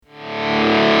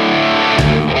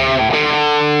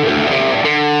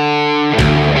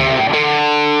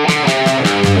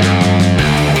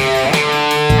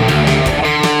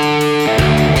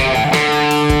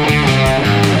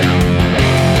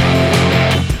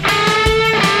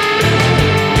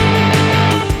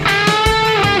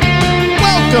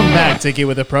back to Get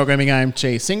With The Programming. I'm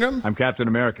Chase Ingram. I'm Captain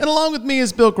America. And along with me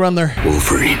is Bill Grumler.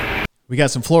 Wolverine. We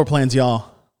got some floor plans, y'all.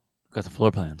 Got the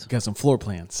floor plans. Got some floor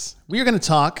plans. We are going to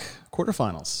talk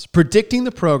quarterfinals, predicting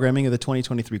the programming of the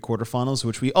 2023 quarterfinals,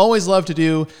 which we always love to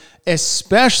do,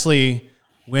 especially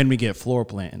when we get floor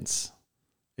plans.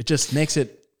 It just makes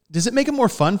it, does it make it more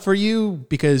fun for you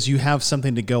because you have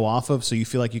something to go off of, so you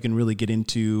feel like you can really get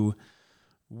into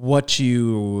what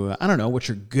you, I don't know, what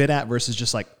you're good at versus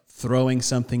just like throwing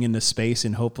something into space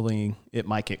and hopefully it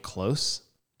might get close?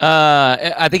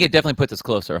 I think it definitely puts us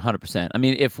closer, 100%. I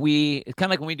mean, it's kind of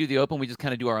like when we do the open, we just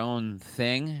kind of do our own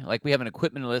thing. Like we have an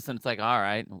equipment list and it's like, all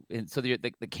right. And so the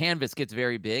canvas gets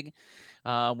very big.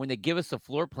 When they give us the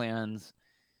floor plans,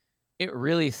 it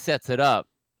really sets it up.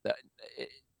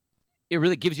 It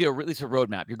really gives you at least a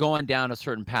roadmap. You're going down a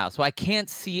certain path. So I can't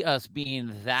see us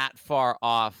being that far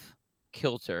off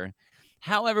kilter.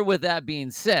 However, with that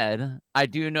being said, I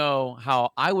do know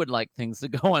how I would like things to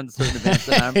go on certain events,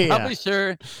 and I'm probably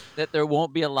sure that there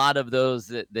won't be a lot of those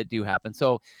that do happen.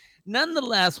 So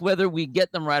nonetheless, whether we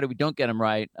get them right or we don't get them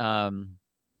right,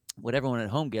 what everyone at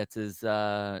home gets is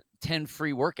 10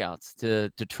 free workouts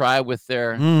to try with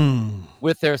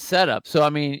their setup. So I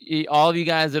mean, all of you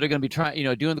guys that are going to be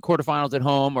trying, doing the quarterfinals at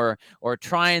home or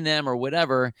trying them or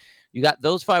whatever, you got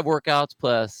those 5 workouts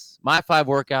plus my 5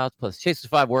 workouts plus Chase's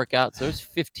 5 workouts. So there's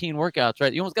 15 workouts,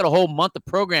 right? You almost got a whole month of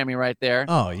programming right there.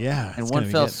 Oh yeah, and one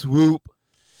fell swoop.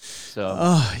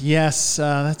 So yes,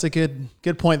 that's a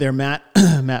good point there, Matt.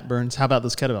 Matt Burns. How about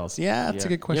those kettlebells? Yeah, that's a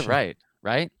good question. Yeah,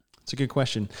 right. It's a good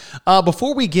question.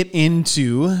 Before we get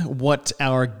into what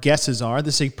our guesses are,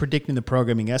 this is a predicting the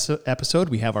programming episode.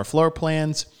 We have our floor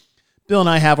plans. Bill and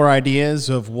I have our ideas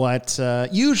of what.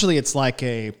 Usually, it's like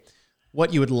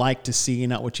what you would like to see,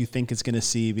 not what you think it's going to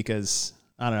see, because,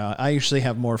 I don't know, I usually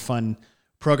have more fun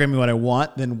programming what I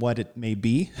want than what it may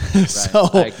be. Right. So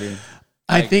I agree.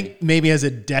 I think maybe as a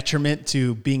detriment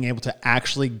to being able to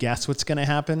actually guess what's going to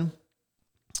happen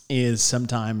is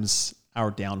sometimes our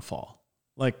downfall.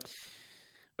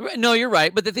 No, you're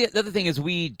right. But the other thing is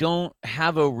we don't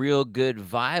have a real good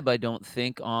vibe, I don't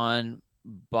think, on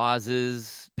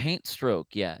Boz's paint stroke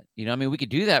yet. I mean, we could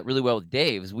do that really well with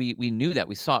Dave's. We knew that.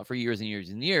 We saw it for years and years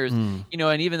and years. And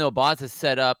even though Boz has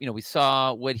set up, we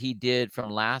saw what he did from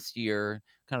last year,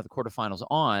 kind of the quarterfinals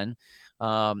on,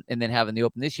 and then having the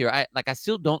open this year. I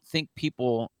still don't think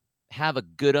people have a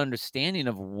good understanding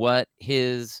of what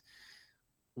his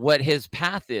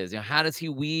path is. How does he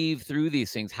weave through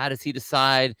these things? How does he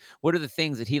decide what are the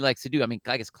things that he likes to do? I mean,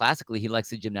 I guess classically he likes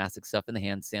the gymnastic stuff and the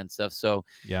handstand stuff. So,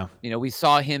 yeah, we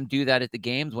saw him do that at the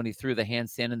games when he threw the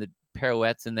handstand and the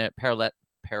pirouettes and the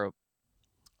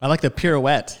I like the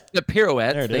pirouette. The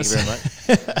pirouettes. There it is. Thank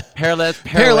you very much.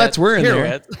 Pirouettes were in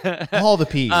pirouettes. there. All the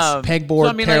P's.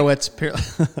 Pegboard, pirouettes,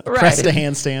 press to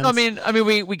handstands. I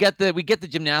mean, we get the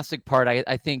gymnastic part.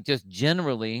 I think just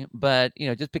generally, but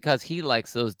just because he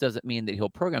likes those doesn't mean that he'll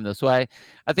program those. So I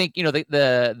think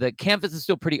the canvas is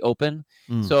still pretty open.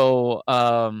 So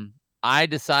I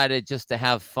decided just to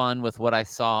have fun with what I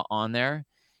saw on there.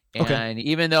 And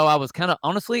even though I was kind of,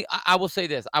 honestly, I will say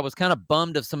this, I was kind of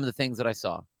bummed of some of the things that I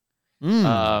saw.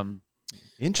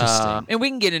 Interesting. And we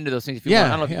can get into those things if you want.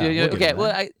 I don't know if okay.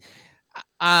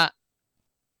 Well,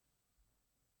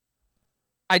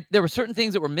 there were certain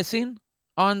things that were missing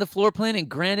on the floor plan, and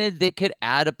granted, they could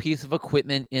add a piece of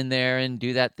equipment in there and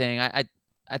do that thing. I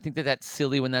think that's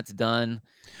silly when that's done.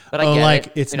 But I get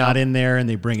it. It's not in there, and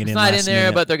they bring it in. It's not in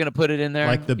there, but they're going to put it in there,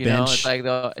 like the bench. It's like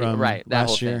from right that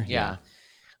whole year. thing. Yeah.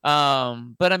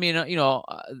 But I mean,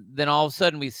 then all of a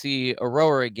sudden we see a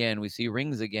rower again, we see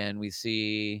rings again, we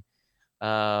see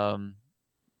a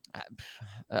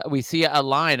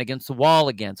line against the wall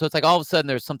again. So it's like all of a sudden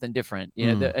there's something different,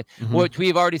 which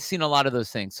we've already seen a lot of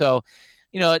those things. So,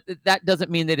 that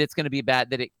doesn't mean that it's going to be bad,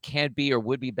 that it can be or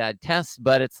would be bad tests,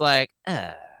 but it's like, all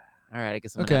right, I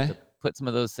guess I'm going to have to put some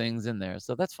of those things in there.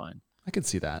 So that's fine. I could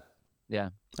see that. Yeah.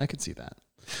 I could see that.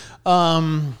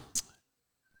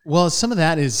 Well, some of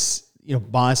that is,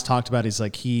 Boz talked about, is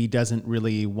like he doesn't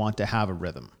really want to have a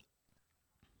rhythm.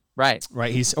 Right.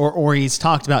 He's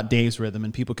talked about Dave's rhythm,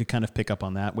 and people could kind of pick up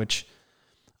on that, which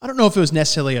I don't know if it was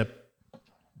necessarily a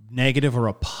negative or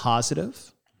a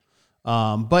positive.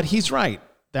 But he's right.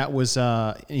 That was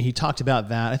he talked about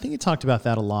that. I think he talked about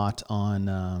that a lot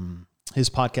on his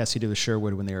podcast he did with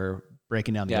Sherwood when they were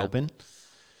breaking down the open.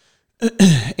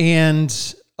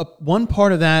 And one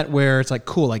part of that where it's like,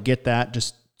 cool, I get that.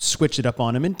 Just switch it up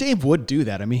on him. And Dave would do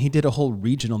that. I mean, he did a whole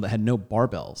regional that had no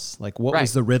barbells. Like, what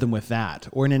was the rhythm with that?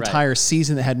 Or an entire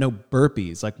season that had no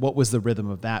burpees. Like, what was the rhythm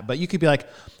of that? But you could be like,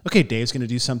 okay, Dave's going to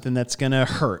do something that's going to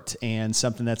hurt and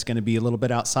something that's going to be a little bit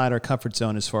outside our comfort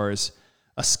zone as far as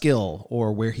a skill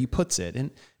or where he puts it. And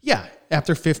yeah,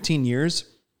 after 15 years,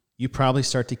 you probably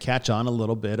start to catch on a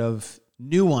little bit of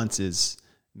nuances,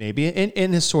 maybe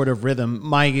in his sort of rhythm.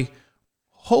 My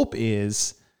hope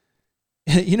is,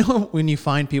 you know, when you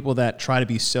find people that try to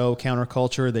be so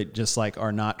counterculture that just like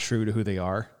are not true to who they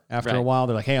are after a while,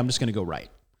 they're like, hey, I'm just going to go right.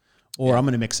 Or I'm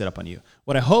going to mix it up on you.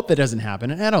 What I hope that doesn't happen,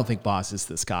 and I don't think Boss is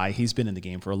this guy. He's been in the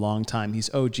game for a long time.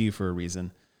 He's OG for a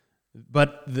reason.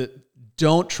 But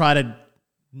don't try to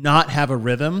not have a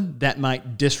rhythm that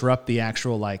might disrupt the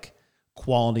actual like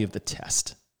quality of the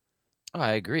test. Oh,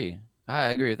 I agree. I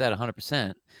agree with that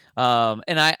 100%.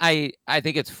 And I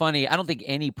think it's funny. I don't think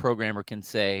any programmer can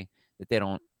say that they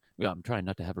don't, I'm trying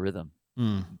not to have a rhythm.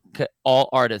 All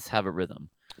artists have a rhythm.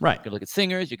 Right. You can look at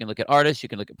singers, you can look at artists, you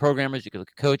can look at programmers, you can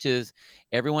look at coaches.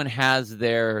 Everyone has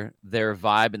their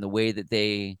vibe and the way that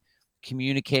they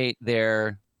communicate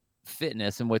their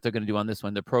fitness and what they're going to do on this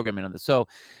one, they're programming on this. So,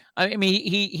 I mean,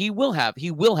 he will have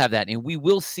that, and we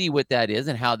will see what that is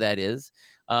and how that is.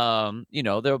 You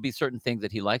know, there will be certain things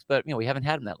that he likes, but you know, we haven't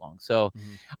had him that long. So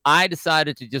I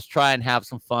decided to just try and have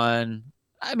some fun.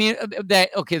 I mean, there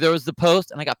was the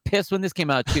post, and I got pissed when this came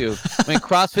out too. when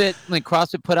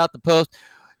CrossFit put out the post,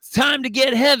 it's time to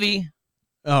get heavy.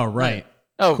 Oh, right.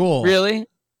 Oh, cool. Really?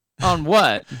 On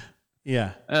what?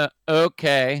 Yeah.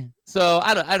 Okay. So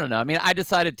I don't know. I mean, I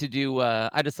decided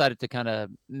to kind of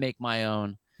make my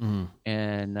own.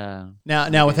 And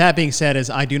now with that being said, is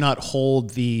I do not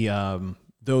hold the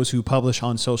those who publish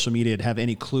on social media to have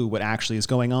any clue what actually is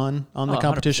going on the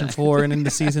competition 100%. Floor and in the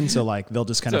season. So like they'll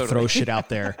just kind of throw shit out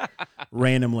there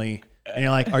randomly, and you're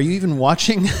like, are you even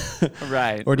watching?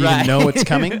 Right. Or do you even know it's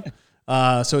coming?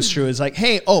 So it's true. It's like,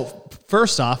 hey,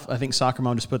 first off, I think Soccer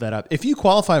Mom just put that up. If you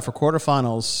qualify for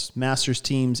quarterfinals, Masters,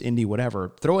 teams, Indy,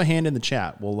 whatever, throw a hand in the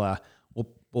chat. We'll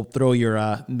throw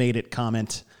your made it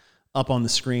comment up on the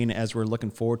screen as we're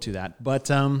looking forward to that. But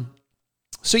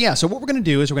so what we're going to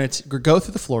do is we're going to go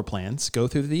through the floor plans, go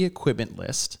through the equipment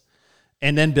list,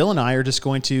 and then Bill and I are just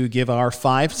going to give our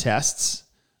 5 tests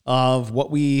of what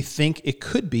we think it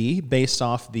could be based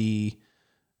off the,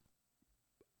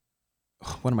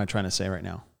 what am I trying to say right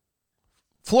now?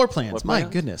 Floor plans. My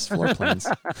goodness, floor plans.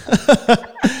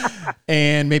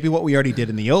 And maybe what we already did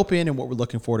in the Open and what we're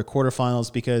looking forward to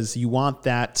quarterfinals, because you want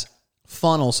that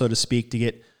funnel, so to speak, to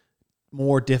get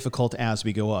more difficult as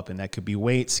we go up. And that could be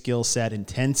weight, skill set,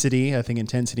 intensity. I think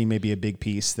intensity may be a big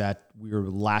piece that we're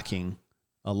lacking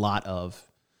a lot of.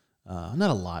 Not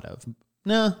a lot of.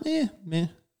 No,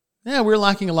 we're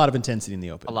lacking a lot of intensity in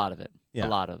the Open. A lot of it. Yeah. A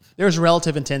lot of. There was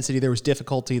relative intensity. There was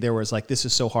difficulty. There was like, this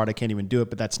is so hard, I can't even do it.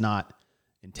 But that's not.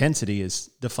 Intensity is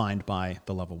defined by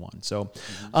the level 1. So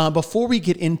before we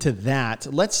get into that,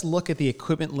 let's look at the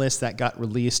equipment list that got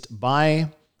released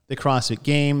by the CrossFit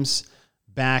Games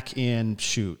back in,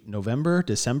 November,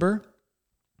 December.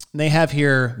 And they have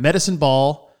here medicine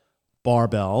ball,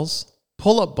 barbells,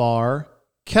 pull-up bar,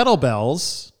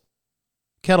 kettlebells.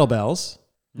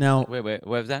 Now, wait, what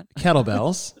was that?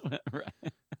 Kettlebells.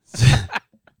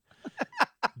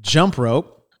 Jump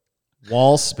rope,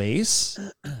 wall space,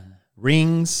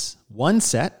 rings, 1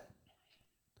 set,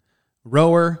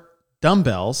 rower,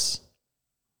 dumbbells,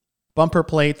 bumper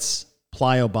plates,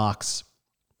 plyo box,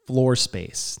 floor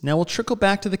space. Now we'll trickle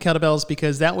back to the kettlebells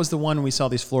because that was the one when we saw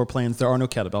these floor plans. There are no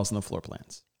kettlebells in the floor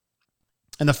plans.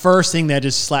 And the first thing that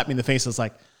just slapped me in the face was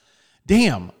like,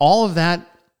 damn, all of that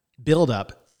build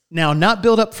up. Now, not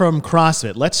build up from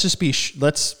CrossFit.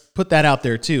 Let's put that out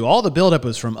there too. All the build up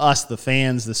was from us, the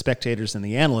fans, the spectators, and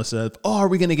the analysts of, are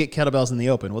we going to get kettlebells in the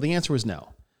Open? Well, the answer was no.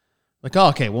 Like,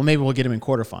 okay, well, maybe we'll get them in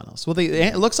quarterfinals. Well,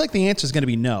 it looks like the answer is going to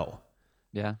be no.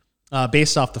 Yeah.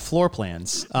 Based off the floor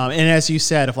plans. And as you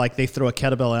said, if like they throw a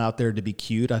kettlebell out there to be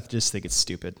cute, I just think it's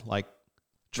stupid. Like,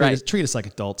 treat us like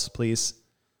adults, please.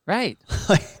 Right.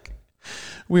 Like,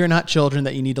 we are not children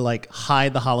that you need to like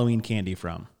hide the Halloween candy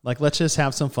from. Like, let's just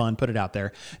have some fun, put it out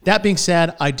there. That being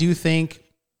said, I do think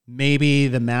maybe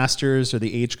the masters or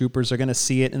the age groupers are going to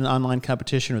see it in an online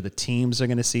competition, or the teams are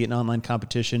going to see it in online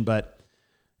competition. But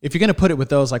if you're going to put it with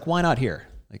those, like, why not here?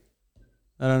 Like,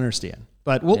 I don't understand.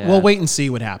 But we'll wait and see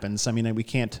what happens. I mean, we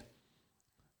can't.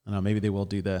 I don't know. Maybe they will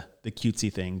do the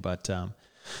cutesy thing. But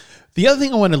the other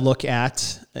thing I want to look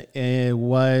at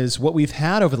was what we've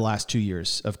had over the last 2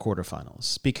 years of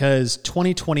quarterfinals, because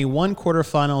 2021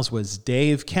 quarterfinals was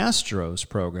Dave Castro's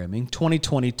programming.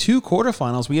 2022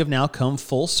 quarterfinals, we have now come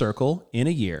full circle in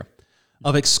a year.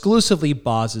 of exclusively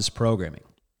Boz's programming.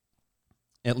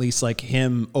 At least like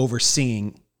him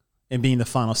overseeing and being the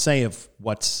final say of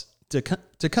what's to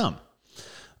come.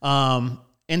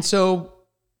 And so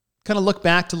kind of look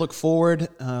back to look forward.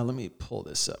 Let me pull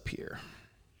this up here.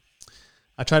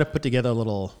 I try to put together a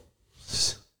little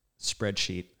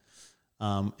spreadsheet,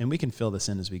 and we can fill this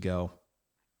in as we go.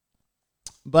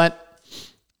 But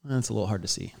it's a little hard to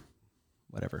see.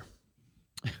 Whatever.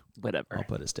 I'll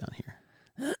put us down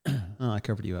here. Oh, I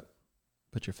covered you up.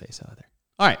 Put your face out there.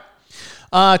 All right.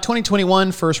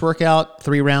 2021 first workout,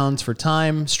 3 rounds for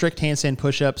time, strict handstand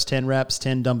push-ups, 10 reps,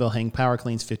 10 dumbbell hang power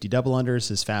cleans, 50 double unders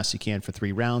as fast as you can for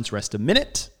 3 rounds, rest a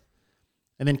minute.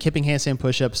 And then kipping handstand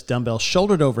push-ups, dumbbell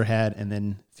shouldered overhead, and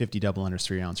then 50 double unders,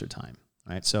 3 rounds for time.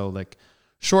 All right. So like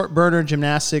short burner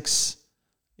gymnastics,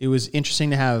 it was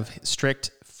interesting to have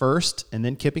strict first and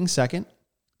then kipping second,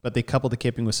 but they coupled the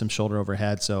kipping with some shoulder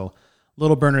overhead. So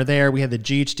little burner there. We had the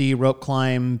GHD rope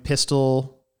climb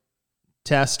pistol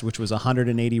test, which was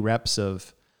 180 reps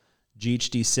of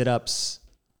GHD sit-ups,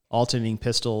 alternating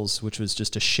pistols, which was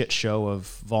just a shit show of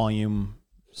volume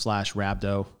 /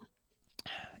 rhabdo.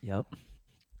 Yep.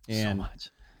 And so much.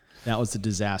 That was a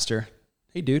disaster.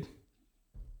 Hey, dude.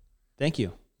 Thank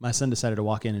you. My son decided to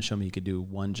walk in and show me you could do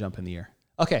 1 jump in the air.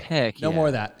 Okay. Heck no yeah. more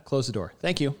of that. Close the door.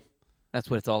 Thank you. That's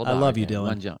what it's all about. I love you, right? Dylan.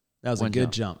 1 jump. That was a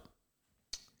good jump.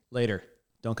 Later.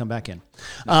 Don't come back in.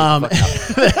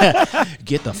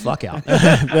 Get the fuck out.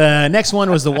 The next one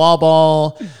was the wall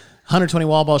ball, 120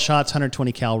 wall ball shots,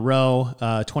 120 cal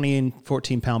row, 20 and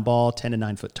 14 pound ball, 10 to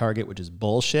 9 foot target, which is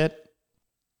bullshit.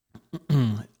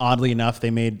 Oddly enough, they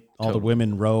made all the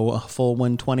women row a full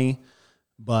 120,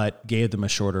 but gave them a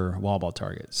shorter wall ball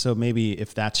target. So maybe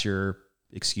if that's your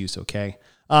excuse, okay.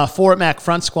 4 at Mac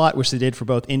front squat, which they did for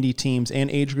both indie teams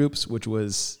and age groups, which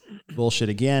was bullshit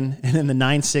again. And then the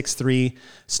 963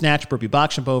 snatch burpee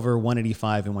box jump over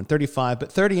 185 and 135, but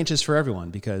 30 inches for everyone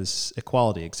because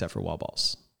equality except for wall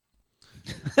balls.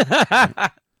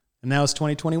 And that was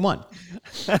 2021.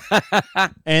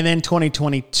 And then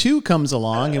 2022 comes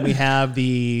along and we have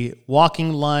the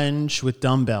walking lunge with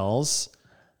dumbbells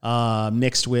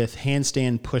mixed with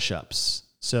handstand push-ups.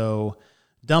 So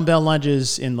dumbbell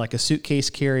lunges in like a suitcase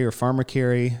carry or farmer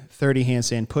carry, 30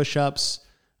 handstand push-ups,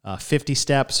 50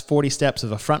 steps, 40 steps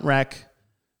of a front rack,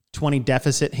 20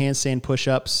 deficit handstand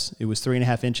push-ups. It was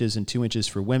 3.5 inches and 2 inches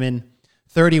for women,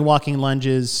 30 walking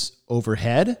lunges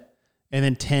overhead, and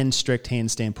then 10 strict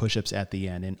handstand push-ups at the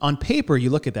end. And on paper, you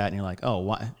look at that and you're like, oh,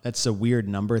 why? That's a weird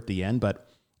number at the end. But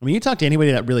I mean, you talk to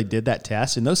anybody that really did that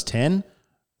test, and those 10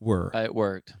 were... It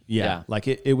worked. Yeah. Like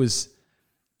it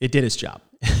did its job.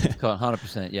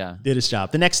 100%, yeah. Did its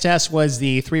job. The next test was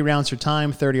the 3 rounds for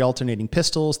time, 30 alternating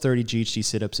pistols, 30 GHD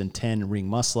sit-ups, and 10 ring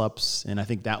muscle-ups. And I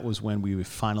think that was when we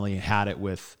finally had it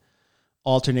with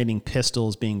alternating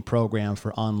pistols being programmed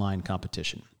for online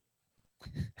competition.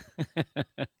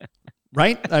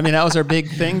 Right? I mean, that was our big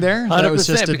thing there. 100%, that was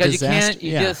just a because disaster.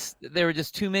 you can't, there were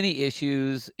just too many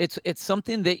issues. It's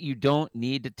something that you don't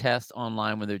need to test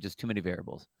online when there's just too many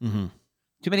variables. Mm-hmm.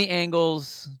 Too many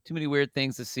angles, too many weird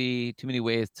things to see, too many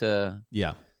ways to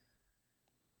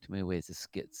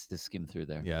skim through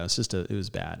there. Yeah, it was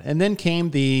bad. And then came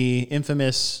the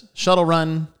infamous shuttle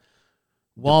run,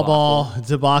 wall ball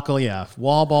debacle. Yeah,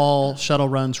 wall ball, shuttle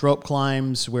runs, rope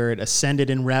climbs, where it ascended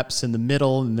in reps in the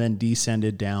middle and then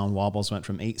descended down. Wall balls went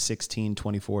from 8, 16,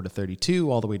 24 to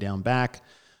 32, all the way down back.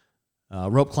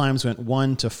 Rope climbs went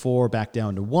 1 to 4, back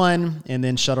down to 1, and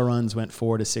then shuttle runs went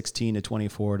 4 to 16 to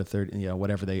 24 to 30,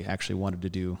 whatever they actually wanted to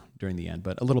do during the end.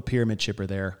 But a little pyramid chipper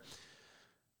there.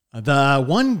 The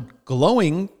one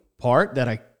glowing part that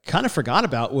I kind of forgot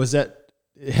about was that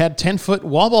it had 10-foot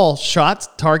wall ball shots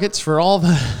targets for all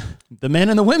the men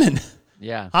and the women.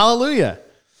 Yeah. Hallelujah.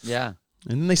 Yeah.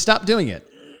 And then they stopped doing it.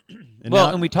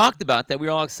 And we talked about that. We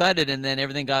were all excited, and then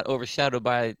everything got overshadowed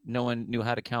by no one knew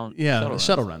how to count.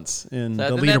 Shuttle runs and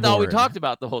the leaderboard. That's all we talked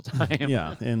about the whole time.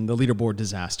 Yeah, and the leaderboard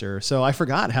disaster. So I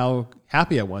forgot how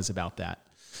happy I was about that.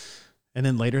 And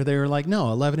then later they were like,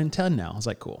 no, 11 and 10 now. I was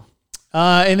like, cool.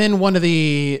 And then one of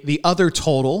the other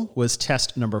total was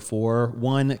test number 4,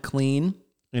 1 clean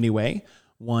anyway,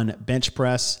 1 bench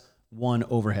press, 1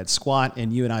 overhead squat.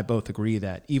 And you and I both agree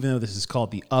that even though this is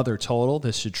called the other total,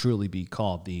 this should truly be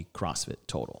called the CrossFit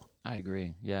total. I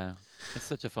agree. Yeah. It's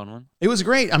such a fun one. It was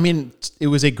great. I mean, it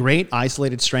was a great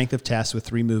isolated strength of test with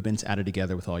 3 movements added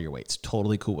together with all your weights.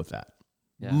 Totally cool with that.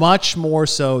 Yeah. Much more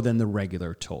so than the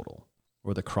regular total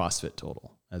or the CrossFit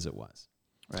total as it was.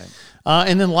 Right.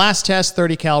 And then last test,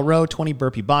 30 cal row, 20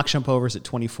 burpee box jump overs at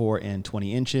 24 and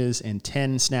 20 inches, and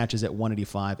 10 snatches at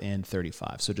 185 and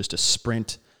 35. So just a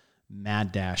sprint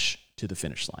mad dash to the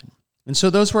finish line. And so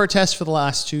those were our tests for the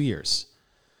last 2 years.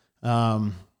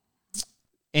 Um,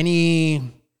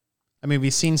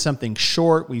 we've seen something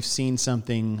short. We've seen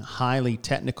something highly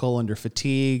technical under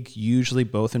fatigue. Usually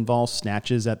both involve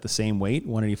snatches at the same weight,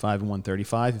 185 and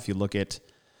 135. If you look at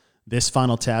this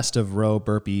final test of row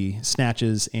burpee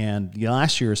snatches and the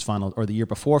last year's final or the year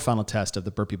before final test of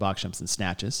the burpee box jumps and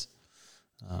snatches.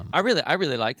 I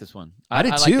really like this one. I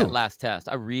did like too. that last test.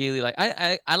 I really like.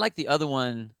 I like the other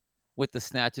one with the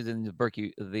snatches and the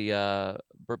burpee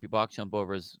box jump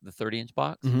overs, the 30-inch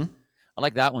box. Mm-hmm. I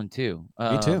like that one too.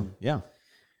 Me too. Yeah.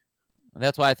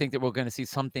 That's why I think that we're going to see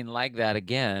something like that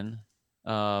again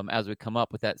as we come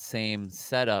up with that same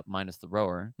setup minus the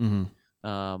rower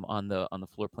on the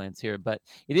floor plans here. But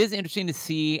it is interesting to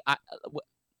see.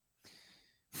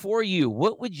 For you,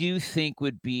 what would you think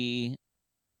would be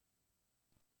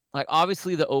like?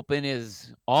 Obviously, the open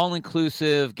is all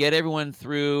inclusive. Get everyone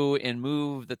through and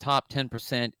move the top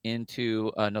 10%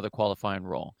 into another qualifying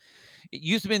role. It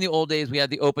used to be in the old days, we had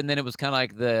the open, then it was kind of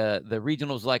like the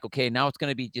regionals, like, okay, now it's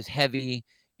going to be just heavy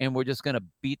and we're just going to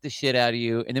beat the shit out of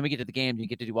you. And then we get to the game, you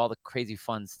get to do all the crazy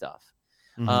fun stuff.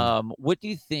 What do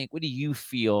you think? What do you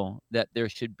feel that there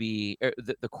should be,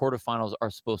 the quarterfinals are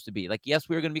supposed to be? Like, yes,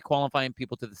 we're going to be qualifying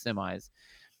people to the semis.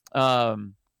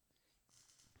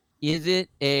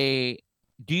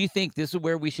 Do you think this is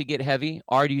where we should get heavy?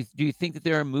 Or do you think that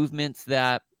there are movements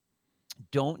that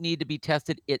don't need to be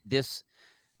tested at this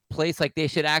place? Like they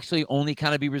should actually only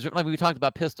kind of be reserved. Like we talked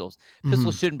about pistols.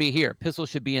 Pistols shouldn't be here. Pistols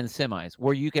should be in semis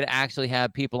where you could actually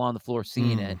have people on the floor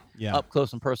seeing it up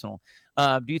close and personal.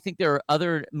 Do you think there are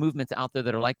other movements out there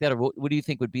that are like that? Or what do you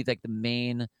think would be like the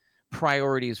main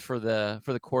priorities for the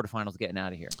quarterfinals getting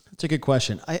out of here? That's a good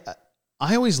question.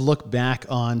 I always look back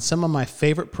on some of my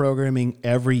favorite programming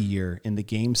every year in the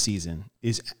game season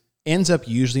ends up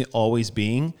usually always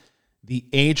being the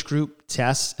age group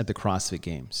tests at the CrossFit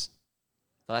Games.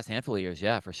 The last handful of years,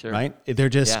 yeah, for sure. Right? They're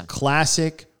just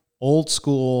classic, old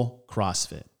school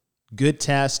CrossFit. Good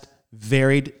test,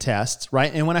 varied tests,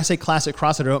 right? And when I say classic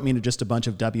CrossFit, I don't mean just a bunch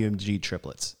of WMG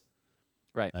triplets.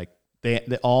 Right. Like they're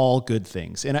all good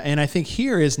things. And I think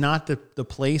here is not the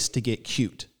place to get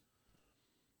cute.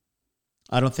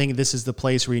 I don't think this is the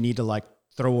place where you need to like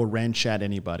throw a wrench at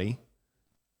anybody,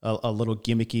 a little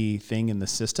gimmicky thing in the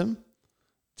system.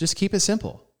 Just keep it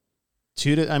simple.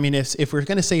 If we're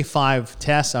going to say 5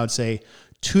 tests, I would say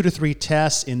 2 to 3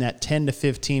 tests in that 10 to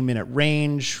 15 minute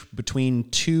range, between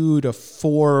 2 to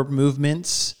 4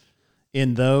 movements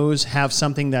in those. Have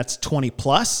something that's 20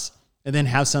 plus, and then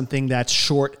have something that's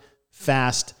short,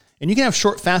 fast, and you can have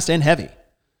short, fast, and heavy.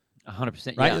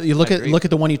 100%. Right? Yeah, you look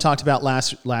at the one you talked about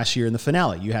last year in the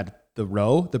finale. You had the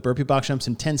row, the burpee box jumps,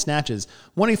 and 10 snatches.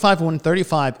 185 and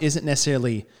 135 isn't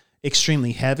necessarily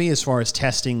extremely heavy as far as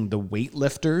testing the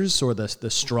weightlifters or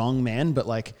the strong men, but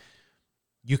like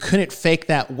you couldn't fake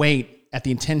that weight at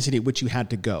the intensity at which you had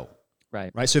to go.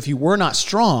 Right. So if you were not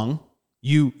strong,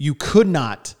 you could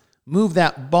not move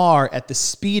that bar at the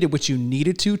speed at which you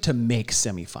needed to make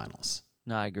semifinals.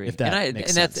 No, I agree. If that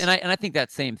makes sense. And I think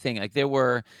that same thing. Like there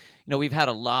were, we've had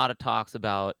a lot of talks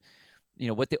about,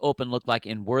 what the open looked like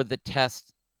and were the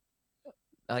tests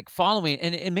like following,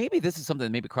 and maybe this is something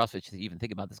that maybe CrossFit should even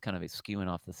think about, this kind of skewing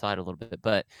off the side a little bit,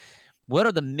 but what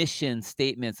are the mission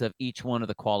statements of each one of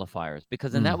the qualifiers?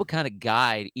 Because then that would kind of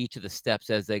guide each of the steps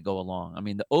as they go along. I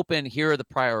mean, the open, here are the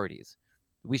priorities.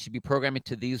 We should be programming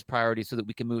to these priorities so that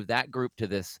we can move that group to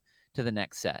the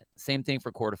next set. Same thing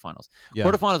for quarterfinals. Yeah.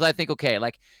 Quarterfinals, I think, okay,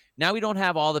 like now we don't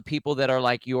have all the people that are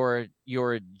like your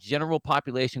general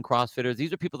population CrossFitters.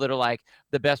 These are people that are like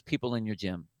the best people in your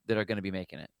gym that are going to be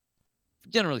making it,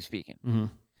 generally speaking.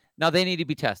 Now they need to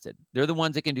be tested. They're the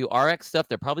ones that can do RX stuff.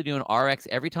 They're probably doing RX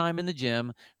every time in the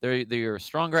gym. They're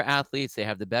stronger athletes. They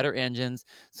have the better engines.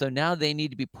 So now they need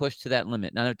to be pushed to that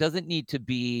limit. Now it doesn't need to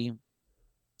be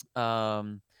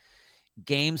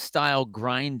game style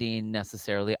grinding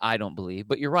necessarily, I don't believe,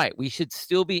 but you're right. We should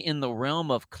still be in the realm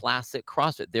of classic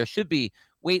CrossFit. There should be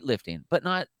weightlifting, but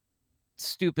not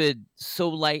stupid, so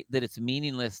light that it's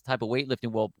meaningless type of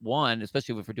weightlifting. Well, one,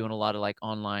 especially if we're doing a lot of like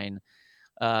online,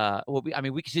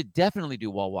 we should definitely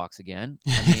do wall walks again.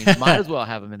 I mean, might as well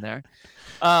have them in there.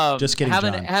 Just kidding,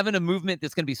 having a movement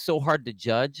that's going to be so hard to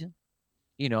judge,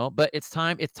 but it's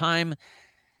time.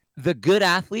 The good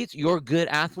athletes, your good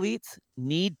athletes,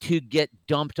 need to get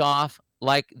dumped off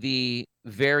like the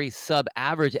very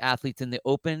sub-average athletes in the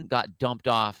open got dumped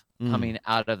off coming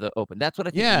out of the open. That's what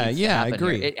I think needs to happen. I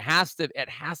agree. Here. It has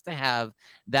to have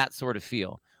that sort of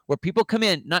feel where people come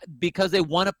in not because they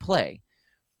want to play,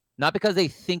 not because they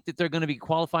think that they're going to be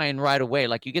qualifying right away.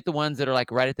 Like you get the ones that are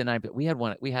like right at the 9. But we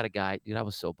had a guy, dude, I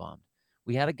was so bummed.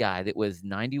 we had a guy that was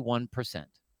 91%.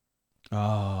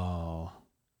 Oh.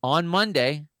 On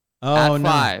Monday Oh, at no.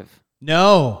 5.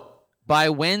 No. By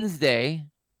Wednesday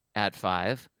at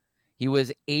 5, he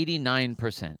was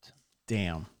 89%.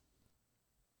 Damn.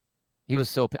 He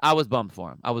was I was bummed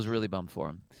for him. I was really bummed for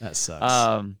him. That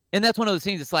sucks. And that's one of those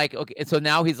things. It's like, okay, and so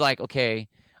now he's like, okay,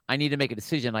 I need to make a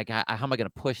decision. Like, how am I going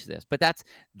to push this? But that's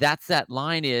that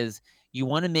line is you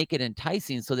want to make it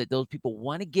enticing so that those people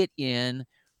want to get in.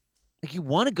 Like, you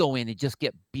want to go in and just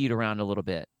get beat around a little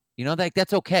bit. Like,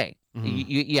 that's okay.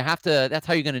 You have to. That's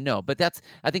how you're going to know. But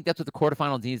I think that's what the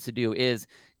quarterfinals needs to do is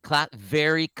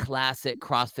very classic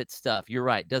CrossFit stuff. You're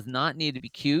right. Does not need to be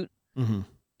cute.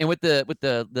 And with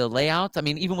the layouts, I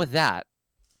mean, even with that,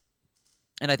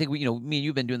 and I think me and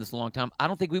you've been doing this a long time. I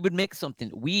don't think we would make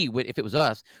something. We would, if it was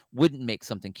us, wouldn't make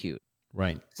something cute.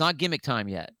 Right. It's not gimmick time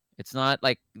yet. It's not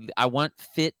like I want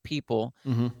fit people,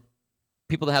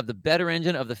 people that have the better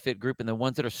engine of the fit group and the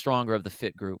ones that are stronger of the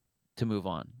fit group to move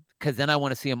on. Because then I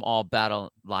want to see them all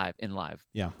battle live.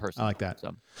 Yeah, person. I like that.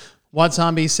 So. Wad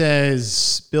Zombie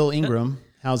says, Bill Ingram,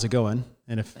 how's it going?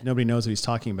 And if nobody knows what he's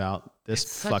talking about, this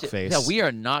fuckface. Yeah, we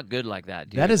are not good like that,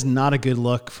 dude. That is not a good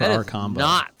look for our combo.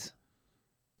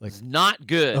 It's not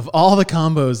good. Of all the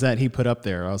combos that he put up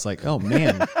there, I was like, oh,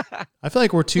 man. I feel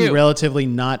like we're two relatively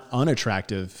not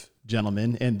unattractive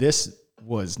gentlemen, and this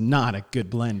was not a good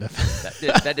blend.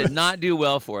 That did not do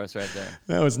well for us right there.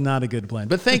 That was not a good blend.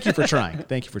 But thank you for trying.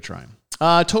 Thank you for trying.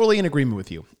 Totally in agreement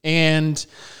with you. And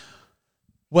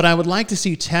what I would like to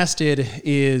see tested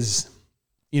is,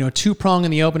 two-prong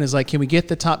in the open is like, can we get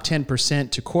the top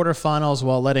 10% to quarterfinals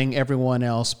while letting everyone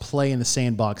else play in the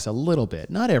sandbox a little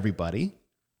bit? Not everybody.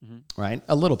 Right?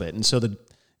 A little bit. And so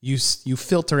you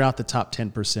filter out the top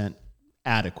 10%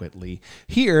 adequately.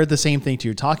 Here, the same thing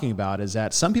you're talking about is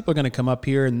that some people are going to come up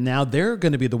here and now they're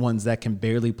going to be the ones that can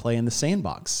barely play in the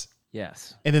sandbox.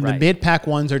 Yes. And then the mid-pack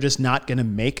ones are just not going to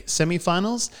make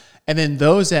semifinals. And then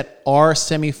those that are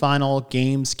semifinal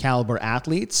games caliber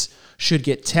athletes should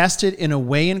get tested in a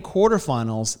way in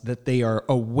quarterfinals that they are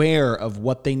aware of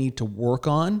what they need to work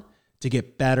on to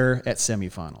get better at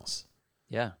semifinals.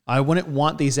 Yeah. I wouldn't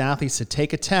want these athletes to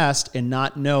take a test and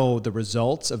not know the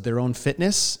results of their own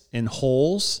fitness and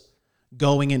holes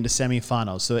going into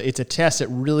semifinals. So it's a test that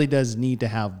really does need to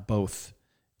have both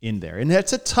in there. And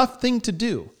that's a tough thing to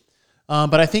do.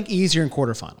 But I think easier in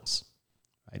quarterfinals.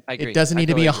 Right? I agree. It doesn't need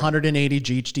to be 180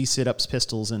 GHD sit-ups,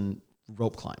 pistols, and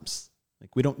rope climbs.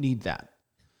 Like, we don't need that.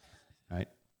 Right?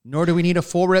 Nor do we need a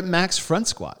 4-rep max front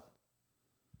squat.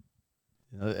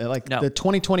 The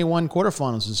 2021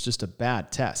 quarterfinals was just a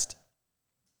bad test,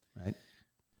 right?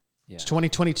 Yeah.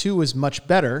 2022 was much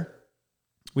better.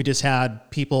 We just had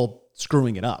people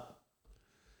screwing it up,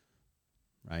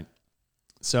 right?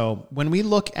 So when we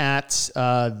look at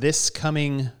this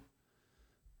coming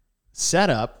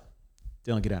setup,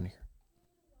 Dylan, get out of here.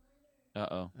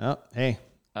 Uh-oh. Oh, hey.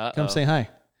 Come say hi.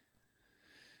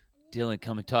 Dylan,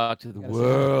 come and talk to the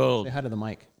world. Say hi to the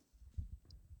mic.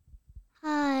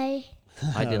 Hi.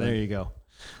 Hi, Dylan. There you go.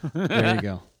 There you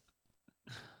go.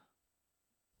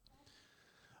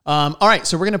 All right,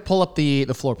 so we're going to pull up the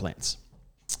floor plans.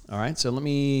 All right, so let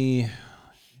me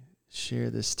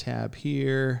share this tab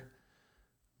here.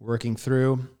 Working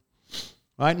through.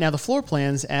 All right, now the floor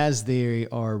plans as they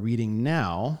are reading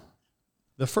now,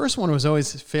 the first one was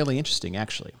always fairly interesting,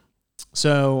 actually.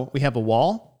 So we have a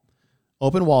wall,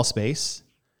 open wall space,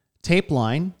 tape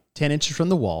line, 10 inches from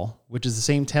the wall, which is the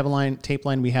same tape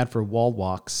line we had for wall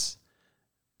walks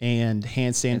and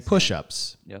handstand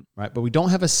push-ups. Yep. Right, but we don't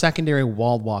have a secondary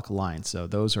wall walk line, so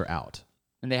those are out.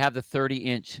 And they have the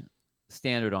 30-inch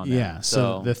standard on there. Yeah,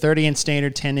 so the 30-inch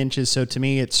standard, 10 inches. So to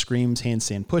me, it screams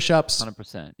handstand push-ups.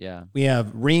 100%, yeah. We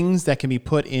have rings that can be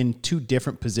put in two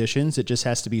different positions. It just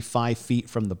has to be 5 feet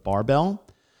from the barbell.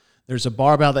 There's a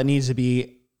barbell that needs to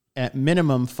be at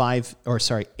minimum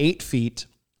 8 feet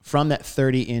from that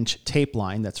 30-inch tape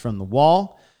line that's from the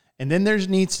wall. And then there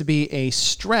needs to be a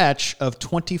stretch of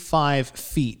 25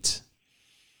 feet,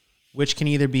 which can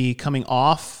either be coming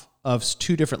off of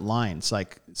two different lines.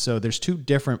 So there's two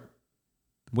different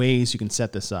ways you can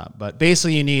set this up. But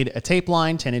basically you need a tape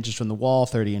line, 10 inches from the wall,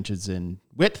 30 inches in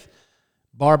width,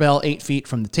 barbell 8 feet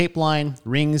from the tape line,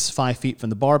 rings 5 feet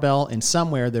from the barbell, and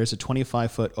somewhere there's a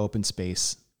 25-foot open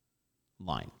space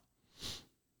line.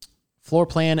 Floor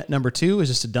plan number 2 is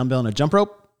just a dumbbell and a jump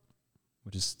rope,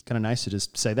 which is kind of nice to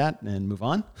just say that and move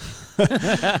on.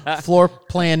 Floor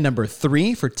plan number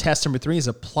 3 for test number 3 is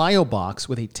a plyo box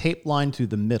with a tape line through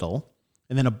the middle,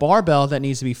 and then a barbell that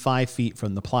needs to be 5 feet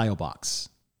from the plyo box.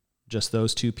 Just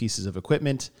those two pieces of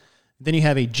equipment. Then you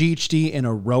have a GHD and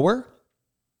a rower.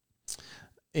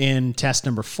 in test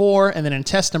number 4. And then in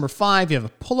test number 5, you have a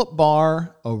pull-up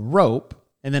bar, a rope,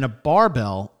 and then a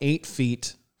barbell 8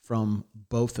 feet from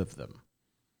both of them.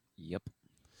 Yep.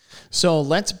 So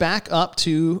let's back up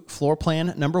to floor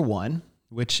plan number 1,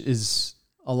 which is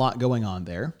a lot going on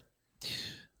there.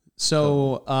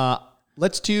 So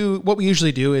let's do what we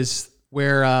usually do is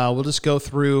where we'll just go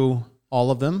through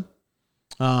all of them.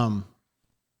 Do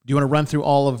you want to run through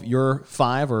all of your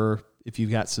 5, or if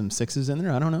you've got some 6s in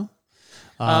there? I don't know.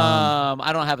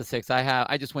 I don't have a 6.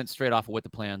 I just went straight off of what the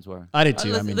plans were. I did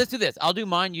too. Let's do this. I'll do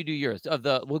mine. You do yours.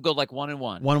 We'll go like 1 and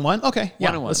 1. 1 and 1. Okay. Yeah.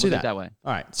 1 and 1. Let's do that way.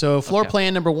 All right. So floor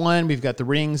plan number 1, we've got the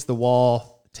rings, the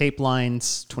wall, tape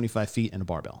lines, 25 feet, and a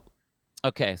barbell.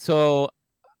 Okay. So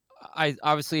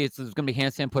obviously there's going to be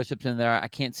handstand push-ups in there. I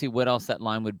can't see what else that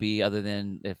line would be other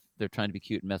than if they're trying to be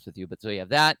cute and mess with you. But so you have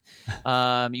that.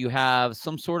 You have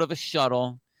some sort of a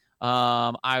shuttle.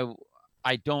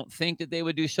 I don't think that they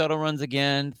would do shuttle runs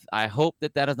again. I hope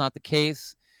that is not the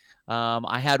case.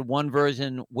 I had one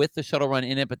version with the shuttle run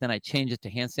in it, but then I changed it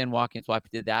to handstand walking. So I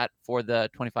did that for the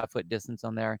 25-foot distance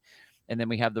on there. And then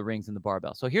we have the rings and the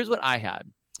barbell. So here's what I had.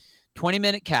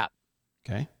 20-minute cap.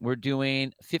 Okay. We're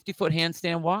doing 50-foot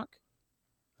handstand walk.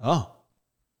 Oh.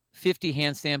 50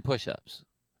 handstand push-ups.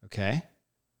 Okay.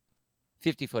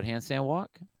 50-foot handstand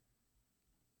walk.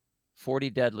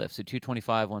 40 deadlifts. So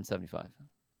 225, 175.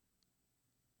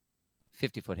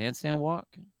 50-foot handstand walk,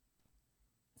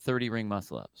 30 ring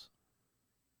muscle-ups.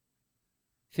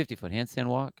 50-foot handstand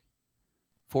walk,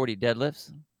 40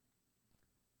 deadlifts,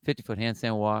 50-foot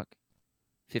handstand walk,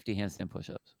 50 handstand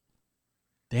push-ups.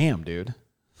 Damn, dude.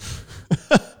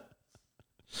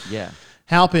 Yeah.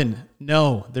 Halpin,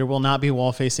 no, there will not be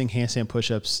wall-facing handstand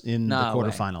push-ups in the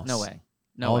quarterfinals. No way.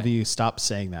 All of you, stop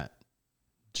saying that.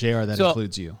 JR, that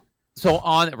includes you. So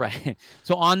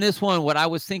on this one, what I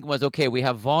was thinking was, okay, we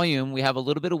have volume. We have a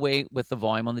little bit of weight with the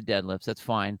volume on the deadlifts. That's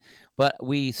fine. But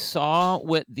we saw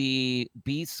what the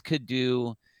beasts could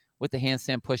do with the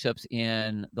handstand push-ups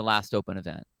in the last open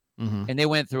event. Mm-hmm. And they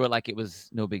went through it like it was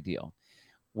no big deal.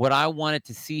 What I wanted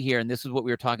to see here, and this is what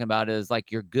we were talking about, is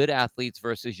like your good athletes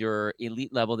versus your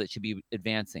elite level that should be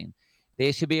advancing.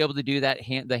 They should be able to do that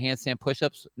the handstand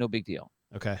push-ups, no big deal.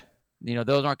 Okay.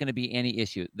 Those aren't going to be any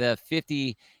issue. The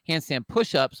 50 handstand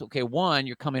push-ups, okay, one,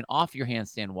 you're coming off your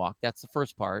handstand walk. That's the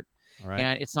first part. All right.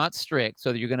 And it's not strict,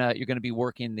 so you're gonna be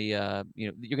working the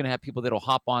you're gonna have people that'll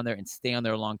hop on there and stay on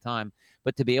there a long time.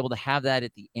 But to be able to have that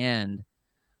at the end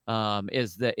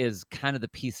is kind of the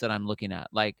piece that I'm looking at.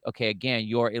 Like, okay, again,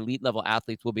 your elite level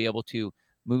athletes will be able to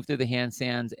move through the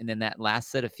handstands, and then that last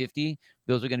set of 50,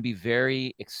 those are going to be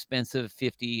very expensive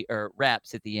 50 or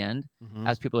reps at the end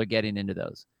as people are getting into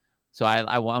those. So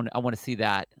I want to see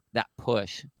that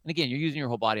push. And again, you're using your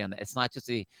whole body on that. It's not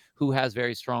just who has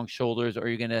very strong shoulders, or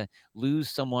you're going to lose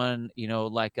someone,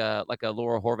 like a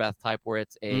Laura Horvath type where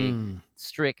it's a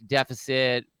strict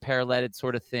deficit, paralleted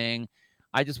sort of thing.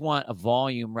 I just want a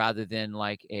volume rather than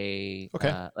like a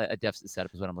deficit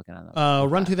setup is what I'm looking at.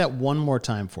 Run through that one more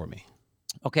time for me.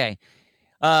 Okay.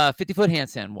 50-foot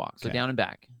handstand walk. So Okay. down and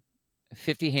back.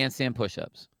 50 handstand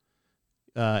push-ups.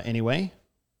 Anyway?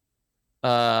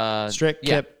 Strict,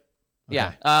 yeah. kip? Okay.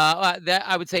 Yeah. That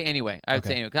I would say anyway. I would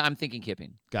say anyway. I'm thinking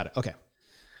kipping. Got it. Okay.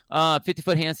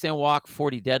 50-foot handstand walk,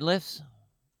 40 deadlifts.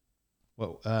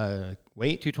 Whoa.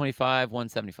 Weight? 225,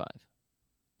 175.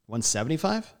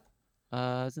 175?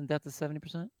 Isn't that the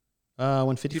 70%?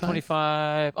 155?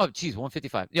 225. Oh, geez,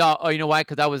 155. Yeah. Oh, you know why?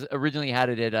 Because I was originally had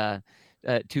it at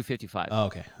 255. Oh,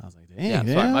 okay. I was like, dang,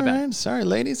 yeah, sorry, my bad. Sorry,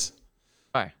 ladies.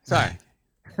 Sorry.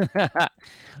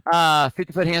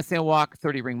 50-foot handstand walk,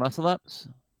 30 ring muscle ups.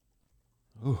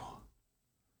 Ooh.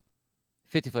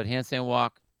 50-foot handstand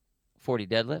walk, 40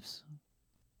 deadlifts.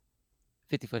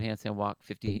 50-foot handstand walk,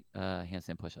 50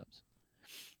 handstand push-ups.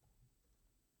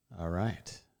 All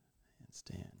right.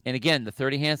 Handstand. And again, the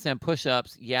 30 handstand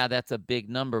push-ups, yeah, that's a big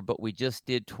number, but we just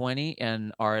did 20,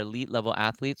 and our elite level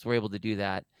athletes were able to do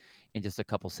that in just a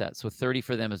couple sets. So 30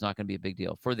 for them is not going to be a big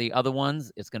deal. For the other ones,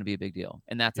 it's going to be a big deal.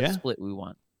 And that's a split we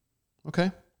want.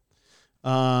 Okay.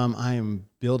 I am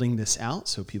building this out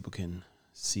so people can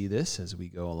see this as we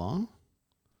go along.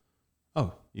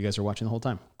 Oh, you guys are watching the whole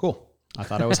time. Cool. I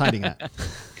thought I was hiding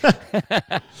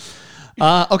that.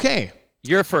 Okay.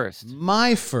 You're first.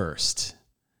 My first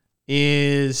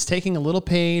is taking a little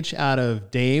page out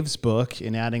of Dave's book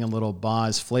and adding a little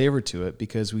Boz flavor to it,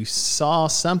 because we saw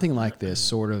something like this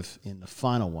sort of in the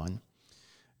final one.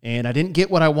 And I didn't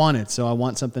get what I wanted, so I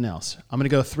want something else. I'm going to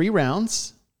go 3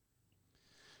 rounds.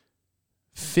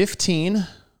 15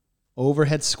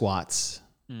 overhead squats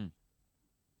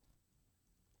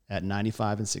at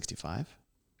 95 and 65,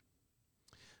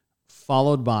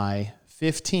 followed by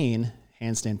 15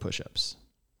 handstand push-ups.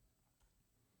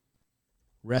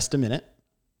 Rest a minute.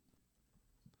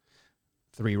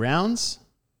 3 rounds.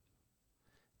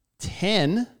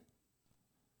 10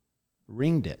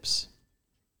 ring dips.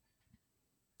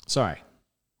 Sorry.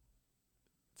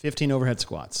 15 overhead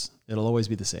squats. It'll always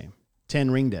be the same.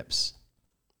 10 ring dips.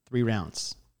 3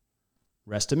 rounds.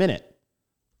 Rest a minute.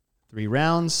 3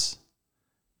 rounds.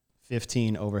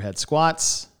 15 overhead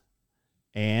squats.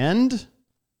 And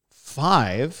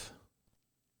 5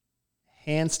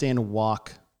 handstand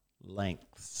walk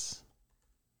lengths.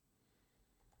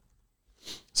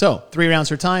 So 3 rounds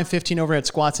per time, 15 overhead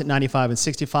squats at 95 and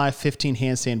 65, 15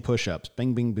 handstand push-ups.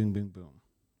 Bing, bing, boom, boom, boom.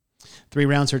 3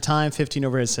 rounds per time, 15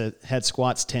 overhead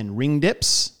squats, 10 ring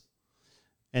dips.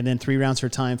 And then 3 rounds per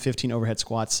time, 15 overhead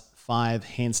squats, 5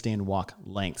 handstand walk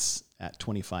lengths at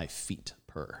 25 feet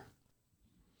per.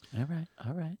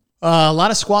 All right. A lot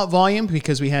of squat volume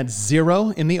because we had 0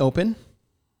 in the open.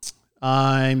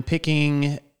 I'm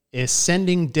picking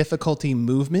ascending difficulty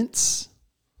movements.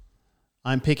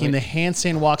 I'm picking the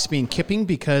handstand walk spin kipping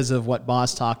because of what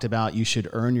Boz talked about. You should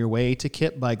earn your way to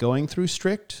kip by going through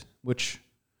strict, which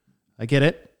I get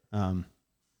it.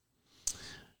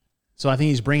 So I think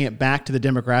he's bringing it back to the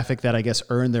demographic that I guess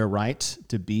earned their right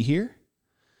to be here.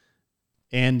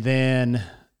 And then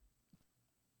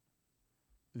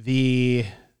the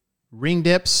ring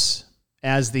dips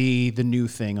as the new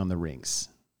thing on the rings.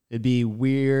 It'd be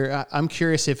weird. I'm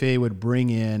curious if they would bring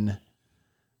in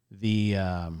the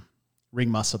ring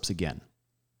muscle-ups again.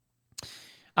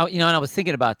 Oh, and I was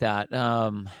thinking about that.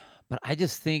 But I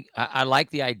just think I like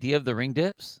the idea of the ring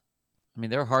dips. I mean,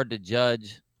 they're hard to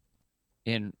judge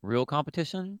in real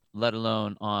competition, let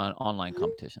alone on online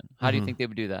competition. How do you think they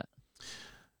would do that?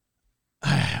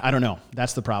 I don't know.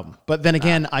 That's the problem. But then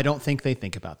again, I don't think they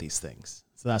think about these things.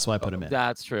 So that's why I put them in.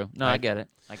 That's true. No, Right? I get it.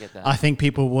 I get that. I think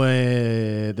people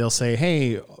they'll say,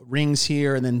 hey, rings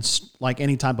here, and then like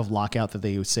any type of lockout that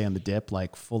they would say on the dip,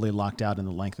 like fully locked out in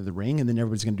the length of the ring, and then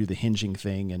everybody's going to do the hinging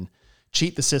thing and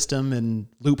cheat the system and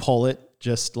loophole it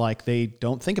just like they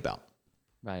don't think about.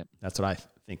 Right. That's what I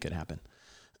think could happen.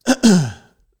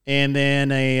 And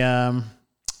then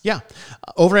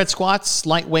overhead squats,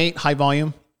 lightweight, high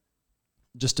volume.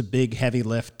 Just a big heavy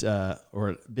lift or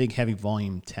a big heavy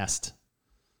volume test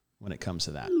when it comes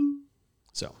to that.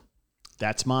 So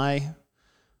that's my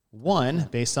one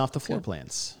based off the floor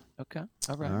plans. Okay.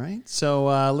 All right. All right.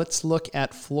 So let's look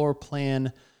at floor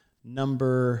plan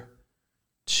number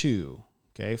 2.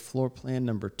 Okay. Floor plan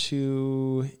number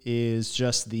 2 is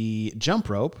just the jump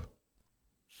rope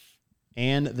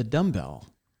and the dumbbell.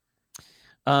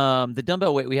 The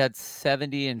dumbbell weight, we had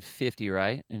 70 and 50,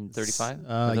 right? And 35?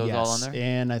 Are those all on there?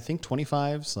 And I think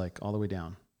 25's like all the way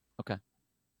down. Okay.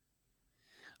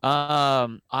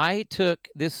 I took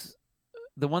this,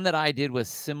 the one that I did was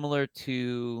similar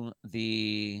to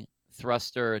the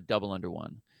thruster double under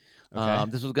one.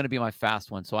 Okay. This was going to be my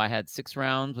fast one. So I had 6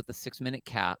 rounds with a 6-minute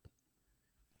cap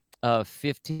of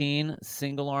 15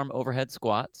 single arm overhead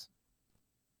squats,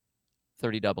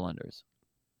 30 double unders.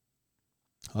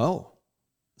 Oh,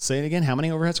 say it again. How many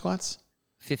overhead squats?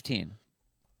 15.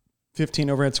 15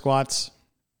 overhead squats.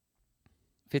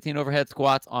 15 overhead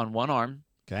squats on one arm.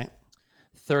 Okay.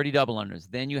 30 double unders.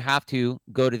 Then you have to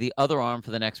go to the other arm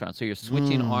for the next round. So you're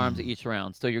switching arms each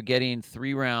round. So you're getting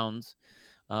 3 rounds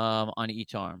on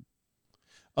each arm.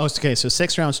 Oh, okay. So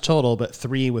 6 rounds total, but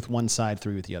 3 with one side,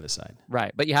 3 with the other side.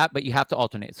 Right. But you have to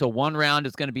alternate. So one round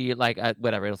is going to be like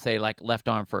whatever. It'll say like left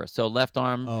arm first. So left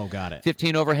arm. Oh, got it.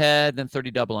 15 overhead, then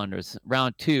 30 double unders.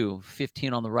 Round 2,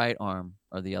 15 on the right arm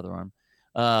or the other arm.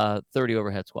 30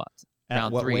 overhead squats. At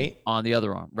round what 3 weight? on the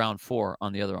other arm. Round 4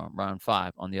 on the other arm. Round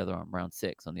 5 on the other arm. Round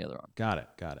 6 on the other arm. Got it.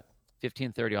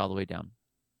 15, 30 all the way down.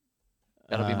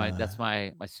 That'll be that's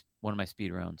my one of my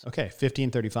speed rounds. Okay.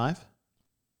 15, 35.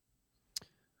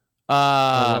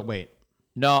 Wait.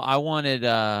 No, I wanted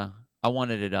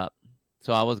it up.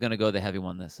 So I was going to go the heavy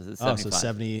one. This is 75. Oh, so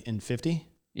 70 and 50?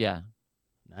 Yeah.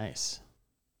 Nice.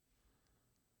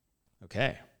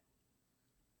 Okay.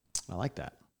 I like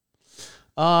that.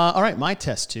 All right. My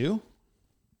test 2.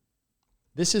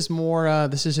 This is more,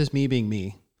 this is just me being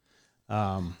me.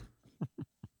 I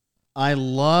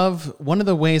love, one of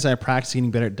the ways I practice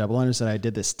getting better at double unders that I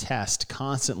did this test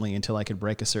constantly until I could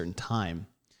break a certain time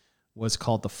was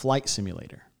called the flight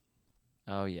simulator.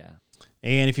 Oh, yeah.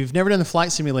 And if you've never done the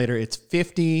flight simulator, it's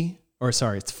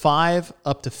 5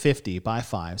 up to 50 by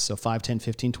 5. So 5, 10,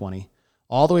 15, 20,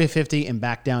 all the way to 50 and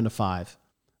back down to 5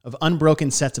 of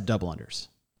unbroken sets of double unders.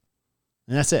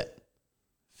 And that's it.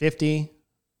 50,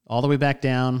 all the way back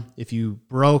down. If you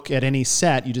broke at any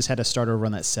set, you just had to start over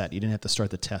on that set. You didn't have to start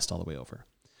the test all the way over.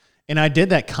 And I did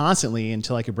that constantly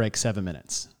until I could break 7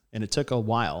 minutes. And it took a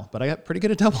while, but I got pretty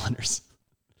good at double unders.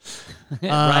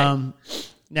 Right.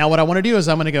 Now, what I want to do is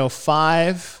I'm going to go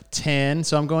 5, 10.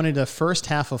 So I'm going into the first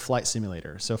half of Flight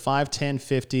Simulator. So 5, 10,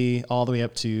 50, all the way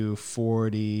up to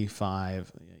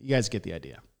 45. You guys get the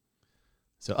idea.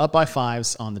 So up by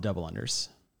 5s on the double unders.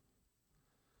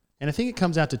 And I think it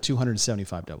comes out to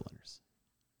 275 double unders.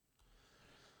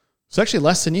 It's actually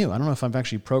less than you. I don't know if I've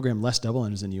actually programmed less double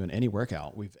unders than you in any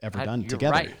workout we've ever done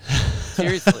together. Right.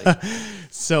 Seriously.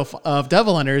 So of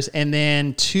double unders, and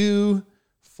then 2,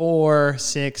 4,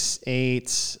 6,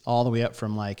 8, all the way up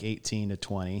from like 18 to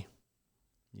 20.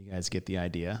 You guys get the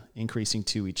idea. Increasing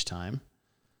 2 each time.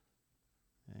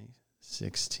 Okay.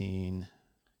 16,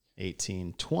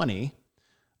 18, 20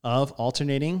 of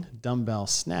alternating dumbbell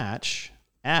snatch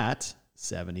at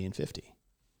 70 and 50.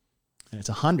 And it's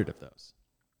 100 of those.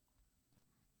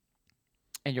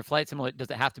 And your flight simulator, does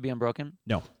it have to be unbroken?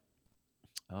 No.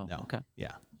 Oh, No. okay.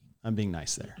 Yeah. I'm being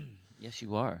nice there. Yes,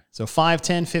 you are. So 5,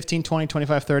 10, 15, 20,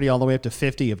 25, 30, all the way up to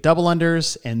 50 of double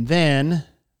unders. And then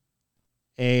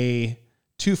a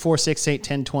 2, 4, 6, 8,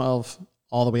 10, 12,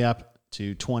 all the way up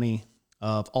to 20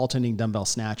 of alternating dumbbell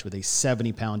snatch with a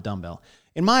 70-pound dumbbell.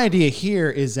 And my idea here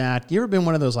is that, you ever been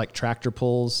one of those like tractor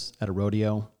pulls at a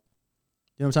rodeo? You know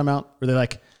what I'm talking about? Where they're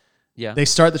like, Yeah. they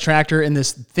start the tractor and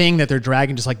this thing that they're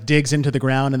dragging just like digs into the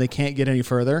ground and they can't get any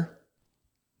further.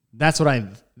 That's what I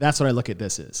look at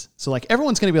this as. So like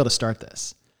everyone's going to be able to start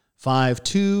this. 5,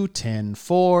 2, 10,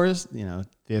 4s,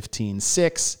 15,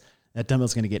 6. That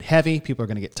dumbbell's going to get heavy. People are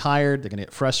going to get tired. They're going to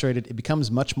get frustrated. It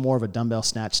becomes much more of a dumbbell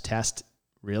snatch test,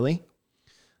 really.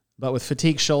 But with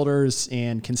fatigue shoulders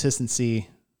and consistency,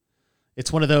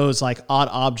 it's one of those like odd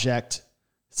object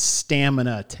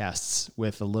stamina tests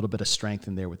with a little bit of strength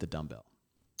in there with the dumbbell.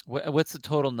 What's the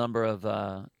total number of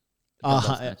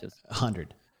dumbbell snatches?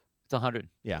 100. It's 100.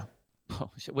 Yeah.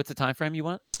 Oh, shit. What's the time frame you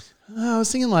want? I was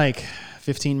thinking like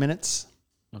 15 minutes.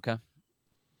 Okay.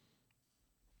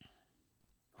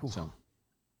 So,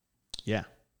 yeah.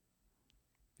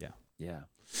 Yeah.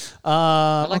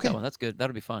 I like okay. that one. That's good.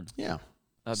 That'll be fun. Yeah.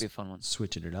 That'll be a fun one.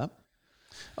 Switching it up.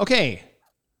 Okay.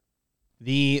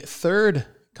 The third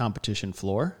competition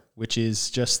floor, which is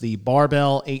just the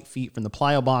barbell 8 feet from the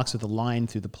plyo box with a line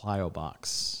through the plyo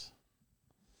box.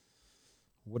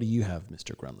 What do you have,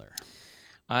 Mr. Grundler?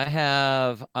 I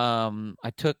have,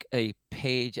 I took a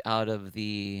page out of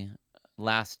the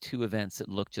last 2 events that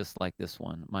look just like this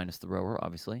one, minus the rower,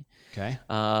 obviously. Okay.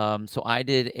 So I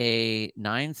did a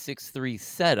 963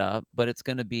 setup, but it's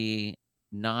going to be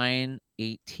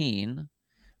 918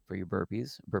 for your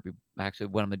burpees. Actually,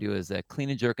 what I'm going to do is a clean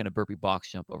and jerk and a burpee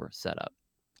box jump over setup.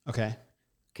 Okay.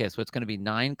 Okay, so it's going to be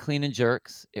 9 clean and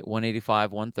jerks at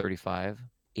 185, 135,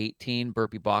 18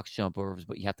 burpee box jump overs,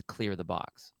 but you have to clear the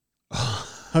box.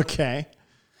 Okay.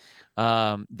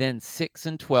 Then 6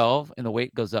 and 12, and the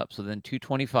weight goes up. So then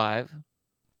 225.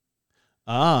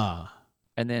 And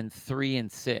then 3 and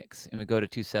 6, and we go to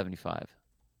 275.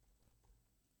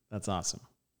 That's awesome.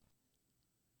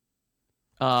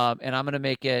 And I'm going to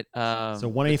make it... so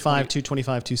 185,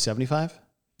 225, 275?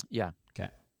 Yeah. Okay.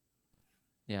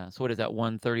 Yeah. So what is that?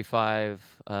 135,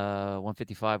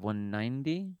 155,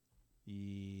 190?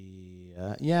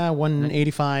 Yeah,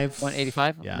 185.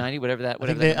 185? Yeah. 90, whatever that.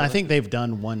 I think they've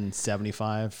done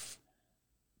 175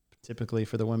 typically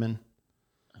for the women.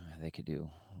 They could do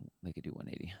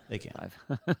 180. They can.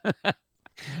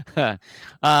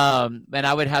 And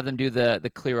I would have them do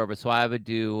the clear over. So I would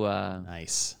do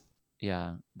nice.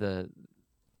 Yeah. I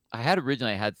had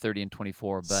 30 and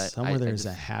 24, but somewhere there's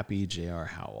a happy JR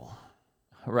Howell.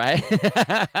 Right?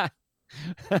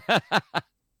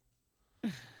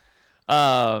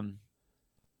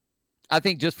 I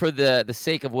think just for the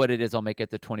sake of what it is, I'll make it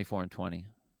the 24 and 20.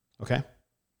 Okay.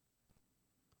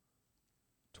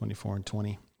 24 and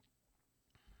 20.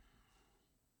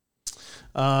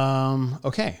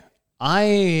 Okay.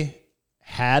 I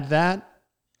had that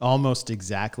almost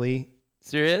exactly.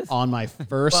 Serious? On my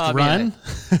first run.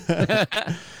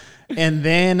 And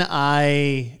then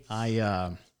I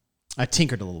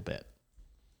tinkered a little bit.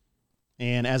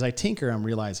 And as I tinker, I'm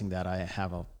realizing that I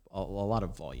have a lot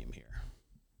of volume here.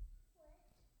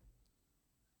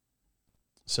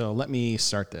 So let me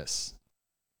start this.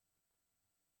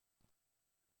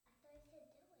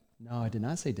 No, I did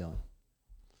not say Dylan.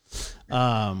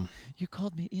 You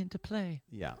called me in to play.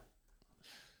 Yeah.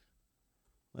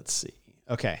 Let's see.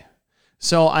 Okay.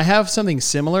 So I have something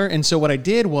similar. And so what I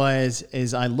did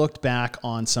is I looked back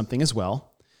on something as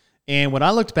well. And what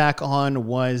I looked back on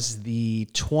was the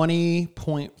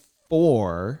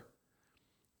 20.4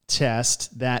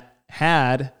 test that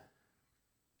had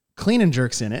clean and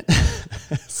jerks in it.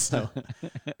 So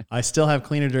I still have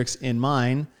clean and jerks in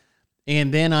mine.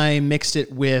 And then I mixed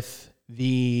it with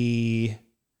the,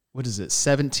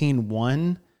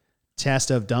 17-1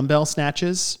 test of dumbbell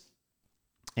snatches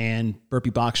and burpee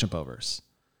box jump overs.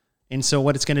 And so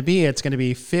what it's going to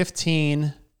be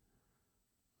 15,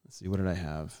 let's see, what did I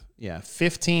have? Yeah,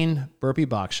 15 burpee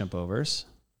box jump overs,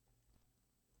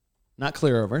 not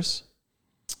clear overs.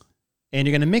 And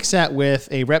you're going to mix that with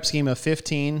a rep scheme of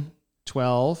 15,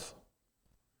 12,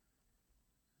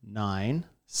 9,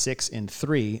 6, and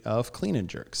 3 of clean and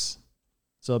jerks.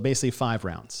 So basically 5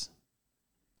 rounds.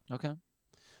 Okay.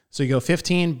 So you go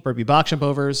 15 burpee box jump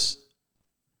overs,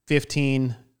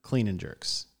 15 clean and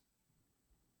jerks.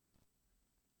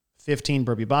 15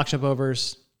 burpee box jump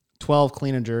overs, 12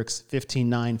 clean and jerks, 15-9,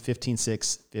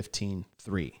 15-6,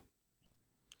 15-3.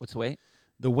 What's the weight?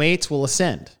 The weights will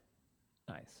ascend.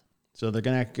 Nice. So they're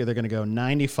gonna go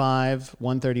 95,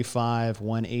 135,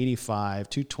 185,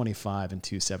 225, and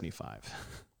 275.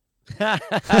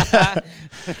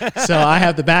 So I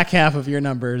have the back half of your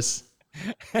numbers,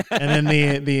 and then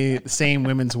the same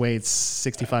women's weights: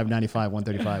 65, 95,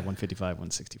 135, 155,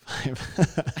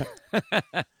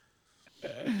 165.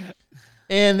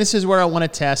 And this is where I want to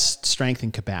test strength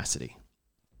and capacity.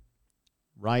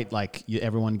 Right? Like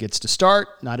everyone gets to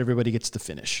start, not everybody gets to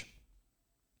finish.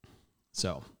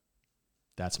 So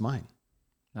that's mine.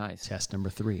 Nice. Test number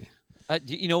 3.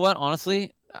 You know what?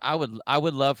 Honestly, I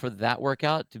would love for that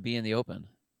workout to be in the open.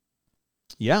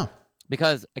 Yeah.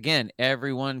 Because again,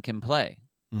 everyone can play.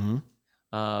 Mm-hmm.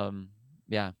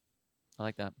 Yeah, I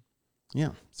like that.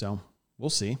 Yeah. So we'll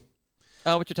see.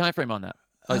 What's your time frame on that?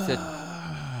 Oh, you said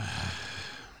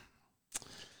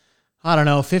I don't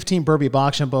know, 15 burpee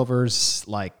box jump overs,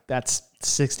 like that's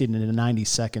 60 to 90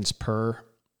 seconds per.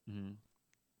 mm-hmm.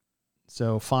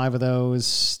 So 5 of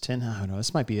those, 10, I don't know,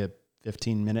 this might be a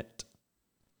 15-minute.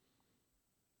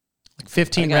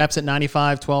 15 reps at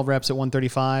 95, 12 reps at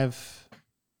 135.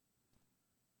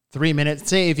 3 minutes.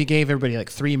 Say if you gave everybody like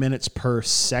 3 minutes per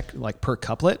per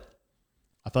couplet,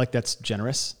 I feel like that's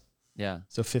generous. Yeah.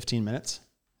 So 15 minutes.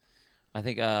 I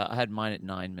think I had mine at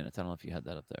 9 minutes. I don't know if you had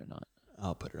that up there or not.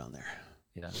 I'll put it on there.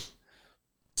 Yeah.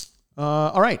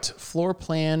 All right. Floor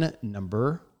plan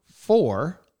number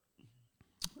 4.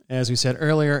 As we said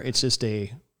earlier, it's just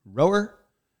a rower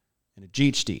and a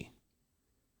GHD.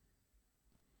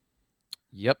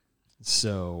 Yep.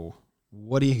 So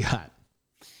what do you got?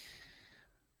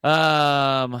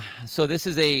 So this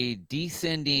is a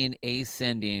descending,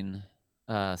 ascending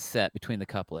set between the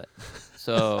couplet.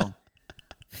 So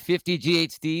 50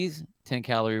 GHDs, 10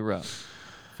 calorie row.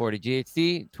 40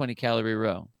 GHD, 20 calorie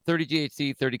row. 30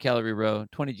 GHD, 30 calorie row.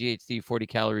 20 GHD, 40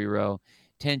 calorie row.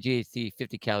 10 GHD,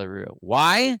 50 calorie row.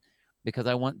 Why? Because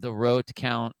I want the row to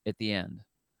count at the end.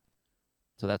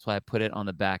 So that's why I put it on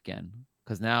the back end.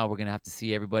 Because now we're going to have to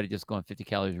see everybody just going 50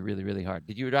 calories really, really hard.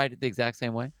 Did you write it the exact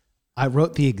same way? I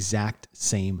wrote the exact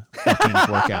same fucking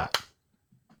workout.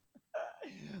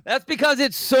 That's because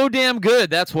it's so damn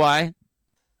good. That's why.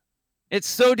 It's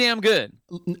so damn good.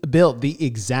 Bill,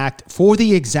 for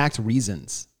the exact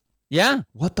reasons. Yeah.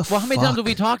 What the fuck? Well, how many times have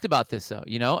we talked about this, though?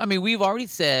 You know, I mean, we've already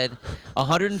said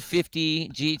 150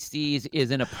 GHDs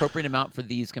is an appropriate amount for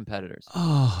these competitors.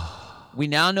 Oh. We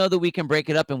now know that we can break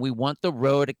it up, and we want the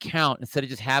row to count instead of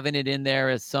just having it in there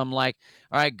as some like,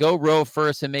 all right, go row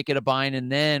first and make it a bind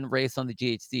and then race on the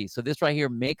GHD. So this right here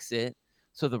makes it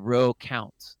so the row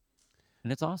counts.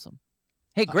 And it's awesome.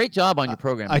 Hey, great job on your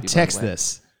program. I text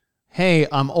this. Hey,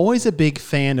 I'm always a big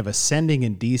fan of ascending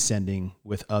and descending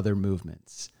with other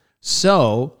movements.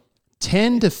 So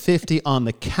 10 to 50 on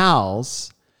the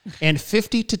cows and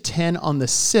 50 to 10 on the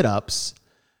sit-ups.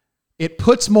 It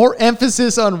puts more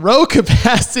emphasis on row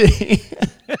capacity,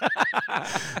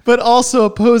 but also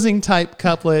opposing type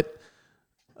couplet.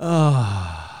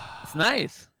 Oh. It's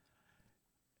nice.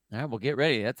 All right, well, get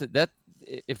ready.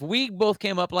 If we both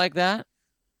came up like that,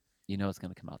 you know it's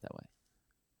going to come out that way.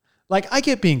 Like, I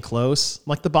get being close.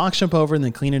 Like the box jump over and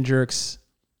then clean and jerks.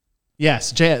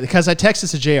 Yes, because I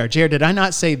texted to JR. JR, did I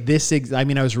not say this? I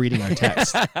was reading our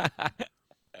text.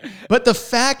 But the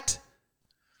fact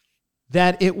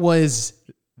that it was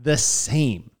the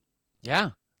same.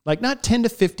 Yeah. Like not 10 to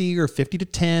 50 or 50 to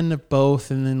 10 of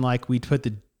both. And then like we put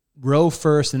the row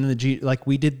first and then the G, like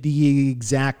we did the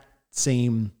exact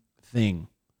same thing.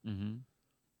 Mm-hmm. And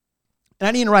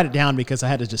I didn't write it down because I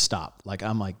had to just stop. Like,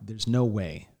 I'm like, there's no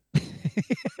way.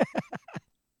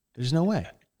 There's no way.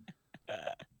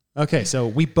 Okay, so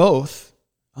we both,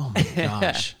 oh my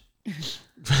gosh.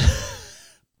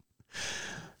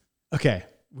 Okay,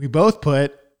 we both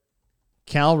put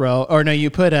Cal row. Or no, you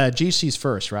put GCs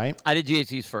first, right? I did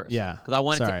GHCs first. Yeah. Because I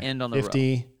wanted to end on the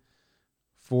 50, row.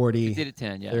 40, 50 to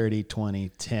 10, yeah. 30, 20,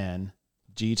 10.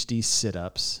 GHD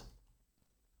sit-ups.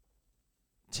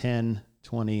 10,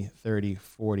 20, 30,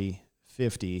 40,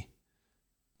 50.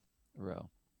 Row.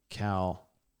 Cal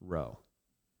row.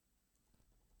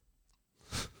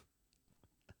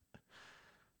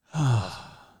 Awesome.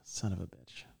 Son of a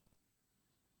bitch.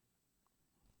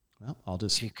 Well, I'll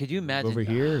just Could you imagine over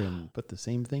here and put the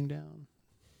same thing down?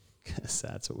 Because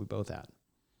that's what we both had.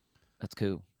 That's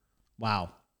cool.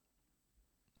 Wow.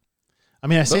 I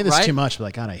mean, I say this too much, but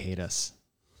like, God, I hate us.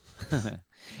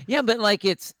 Yeah, but like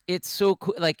it's so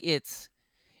cool. Like it's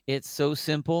so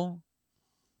simple,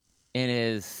 and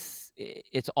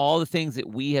it's all the things that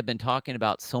we have been talking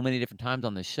about so many different times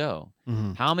on the show.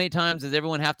 Mm-hmm. How many times does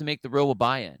everyone have to make the row a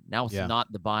buy-in? Now it's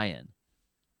not the buy-in.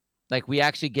 Like we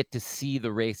actually get to see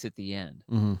the race at the end,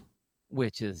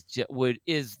 which is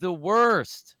the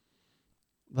worst.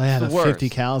 Yeah, the 50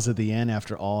 cals at the end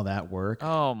after all that work.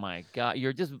 Oh my God.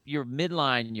 Your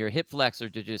midline, your hip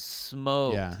flexors are just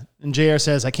smoked. Yeah. And JR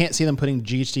says, I can't see them putting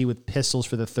GHD with pistols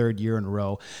for the third year in a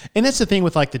row. And that's the thing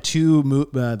with like the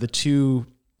two,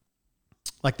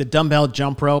 like the dumbbell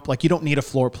jump rope, like you don't need a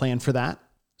floor plan for that.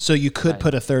 So you could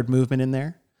put a third movement in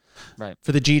there. Right.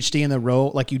 For the GHD and the row,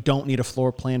 like you don't need a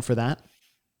floor plan for that.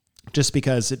 Just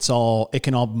because it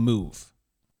can all move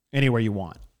anywhere you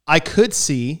want. I could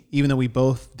see, even though we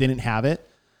both didn't have it,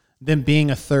 them being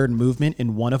a third movement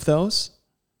in one of those,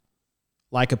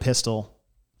 like a pistol.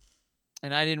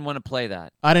 And I didn't want to play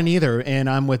that. I didn't either. And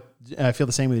I feel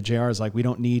the same with JR. Is like, we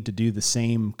don't need to do the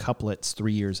same couplets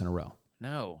 3 years in a row.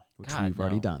 No. Which we've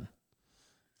already done.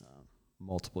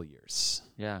 Multiple years.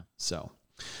 Yeah. So,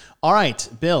 all right,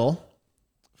 Bill,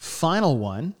 final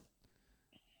one.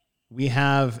 We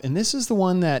have, and this is the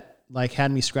one that like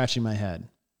had me scratching my head.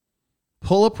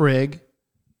 Pull-up rig,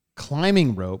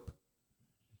 climbing rope,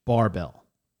 barbell.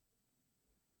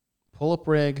 Pull-up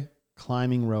rig,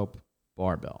 climbing rope,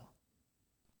 barbell.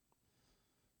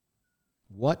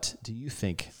 What do you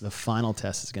think the final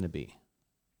test is going to be?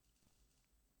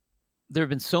 There have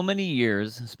been so many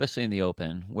years, especially in the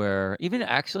open, where even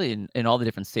actually in all the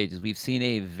different stages, we've seen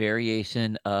a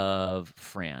variation of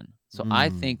Fran. So I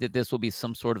think that this will be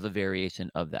some sort of a variation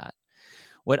of that.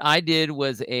 What I did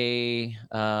was a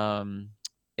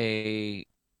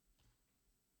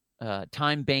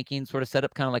time banking sort of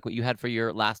setup, kind of like what you had for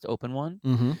your last open one.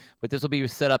 Mm-hmm. But this will be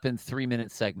set up in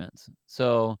 3-minute segments.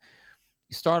 So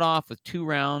you start off with 2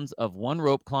 rounds of 1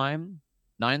 rope climb,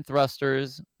 9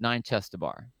 thrusters, 9 chest to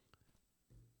bar.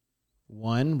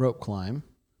 1 rope climb.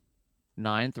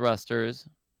 9 thrusters.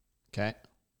 Okay.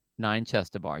 9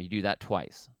 chest to bar. You do that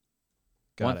twice.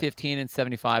 Got 115 and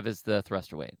 75 is the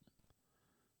thruster weight.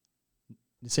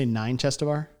 You say 9 chest to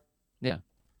bar? Yeah.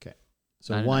 Okay.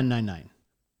 So 199.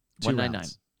 199.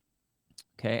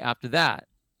 Okay. After that,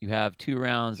 you have 2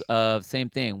 rounds of same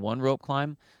thing. 1 rope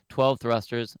climb, 12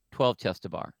 thrusters, 12 chest to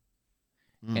bar.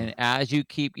 And as you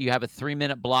have a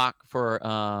 3-minute block for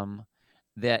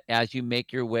that as you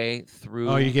make your way through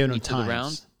you're giving them each of the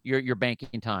rounds, you're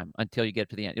banking time until you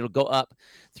get to the end. It'll go up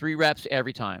 3 reps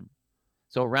every time.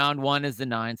 So round 1 is the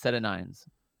 9 set of 9s.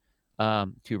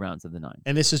 2 rounds of the 9.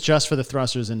 And this is just for the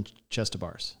thrusters and chest to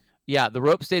bars. Yeah, the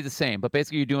rope stays the same, but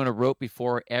basically you're doing a rope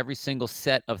before every single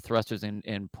set of thrusters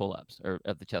and pull-ups or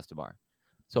of the chest to bar.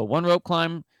 So 1 rope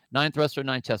climb, 9 thruster,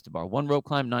 9 chest to bar. 1 rope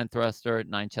climb, 9 thruster,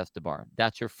 9 chest to bar.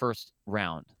 That's your first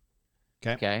round.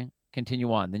 Okay.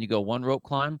 Continue on. Then you go 1 rope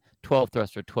climb, 12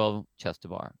 thruster, 12 chest to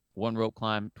bar. 1 rope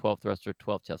climb, 12 thruster,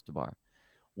 12 chest to bar.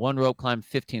 1 rope climb,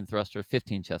 15 thruster,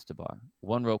 15 chest to bar.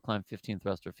 1 rope climb, 15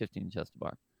 thruster, 15 chest to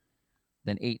bar.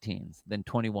 Then 18s, then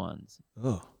 21s.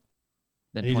 Oh.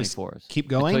 Then 24s. Keep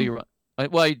going?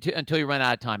 Until you run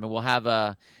out of time. And we'll have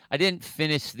I didn't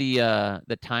finish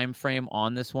the time frame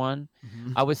on this one.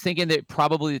 Mm-hmm. I was thinking that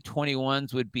probably the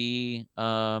 21s would be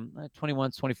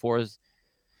 21s, 24s.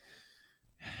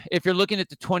 If you're looking at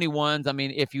the 21s, I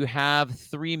mean, if you have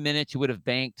 3 minutes, you would have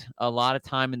banked a lot of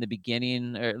time in the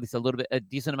beginning, or at least a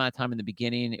decent amount of time in the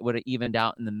beginning. It would have evened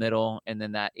out in the middle. And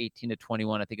then that 18 to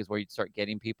 21, I think, is where you'd start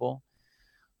getting people.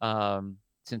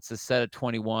 Since the set of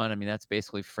 21, I mean, that's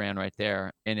basically Fran right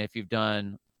there. And if you've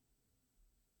done,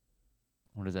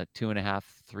 what is that, 2.5,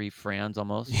 3 Frans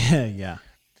almost? Yeah.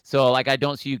 So, like, I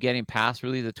don't see you getting past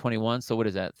really the 21. So what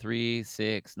is that? 3,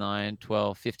 6, 9,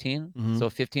 12, 15. Mm-hmm. So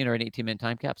 15 or an 18-minute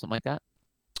time cap, something like that.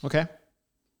 Okay.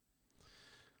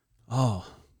 Oh,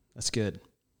 that's good.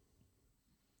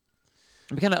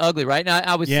 It'd be kind of ugly, right? Now,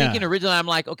 I was thinking originally, I'm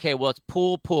like, okay, well, it's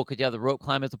pull, because you have the rope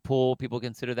climb as a pull. People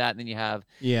consider that. And then you have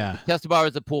chest to bar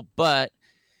as a pull. But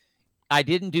I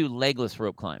didn't do legless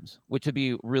rope climbs, which would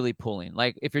be really pulling.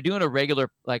 Like if you're doing a regular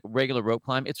rope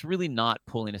climb, it's really not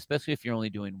pulling, especially if you're only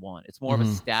doing one. It's more of a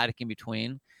static in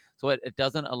between. So it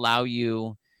doesn't allow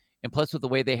you, and plus with the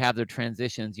way they have their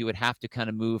transitions, you would have to kind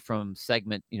of move from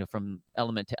segment, from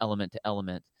element to element to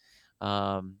element.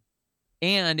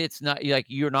 And it's not like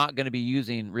you're not really going to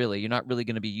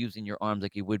be using your arms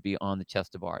like you would be on the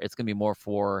chest to bar. It's going to be more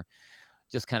for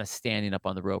just kind of standing up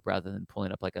on the rope rather than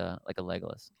pulling up like a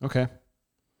legless. Okay.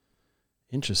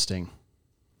 Interesting.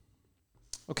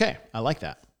 Okay, I like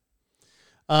that.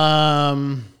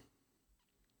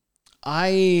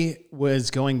 I was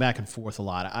going back and forth a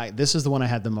lot. This is the one I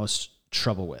had the most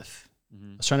trouble with.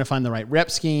 I was trying to find the right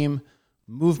rep scheme,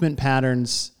 movement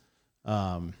patterns,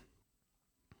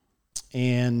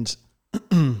 and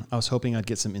I was hoping I'd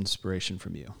get some inspiration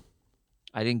from you.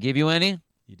 I didn't give you any?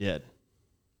 You did.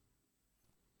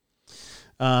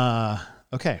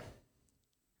 Okay.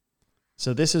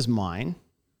 So this is mine.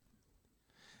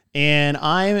 And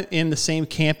I'm in the same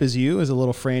camp as you as a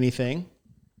little Franny thing.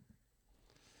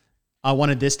 I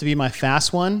wanted this to be my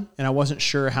fast one, and I wasn't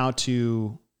sure how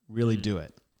to really do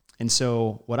it. And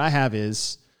so what I have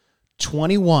is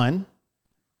 21,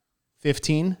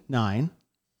 15, 9,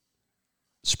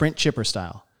 sprint chipper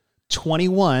style.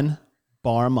 21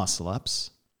 bar muscle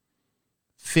ups,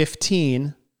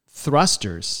 15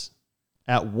 thrusters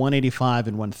at 185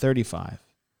 and 135,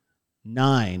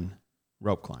 9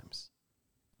 rope climbs.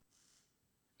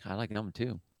 I like them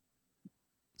too.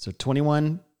 So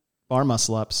 21 bar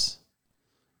muscle ups,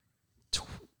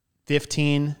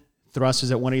 15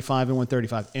 thrusters at 185 and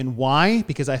 135. And why?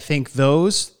 Because I think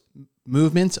those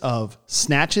movements of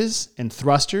snatches and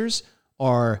thrusters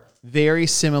are very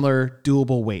similar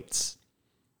doable weights.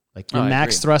 Like your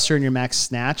max thruster and your max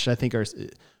snatch, I think are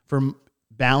for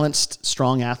balanced,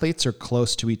 strong athletes are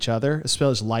close to each other, as well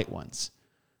as light ones.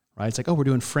 Right? It's like, oh, we're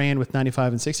doing Fran with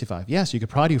 95 and 65. Yes, you could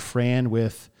probably do Fran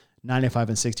with 95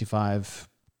 and 65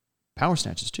 power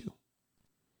snatches too.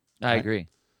 I agree.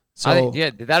 So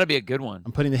that'll be a good one.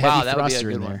 I'm putting the heavy thruster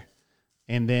in there,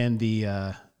 and then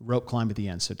the rope climb at the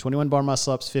end. So 21 bar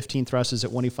muscle ups, 15 thrusters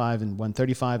at 185 and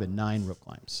 135, and 9 rope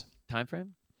climbs. Time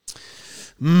frame?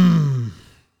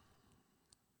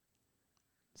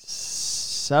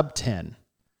 Sub 10.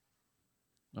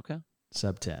 Okay.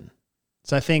 Sub 10.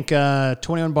 So I think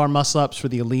 21 bar muscle ups for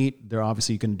the elite. They're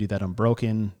obviously going to do that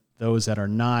unbroken. Those that are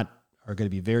not are going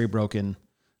to be very broken.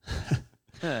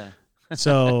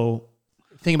 So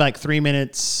think about like 3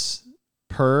 minutes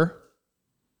per.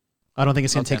 I don't think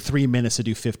it's going to take 3 minutes to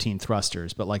do 15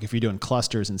 thrusters, but like if you're doing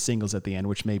clusters and singles at the end,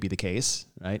 which may be the case,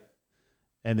 right?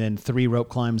 And then 3 rope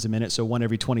climbs a minute, so one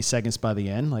every 20 seconds by the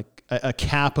end, like a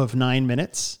cap of 9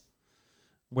 minutes,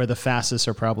 where the fastest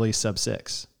are probably sub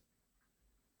 6.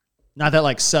 Not that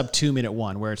like sub 2 minute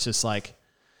one, where it's just like,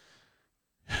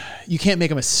 you can't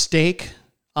make a mistake,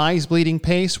 eyes bleeding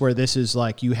pace, where this is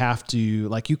like, you have to,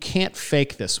 like, you can't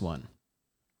fake this one.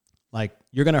 Like,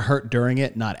 you're going to hurt during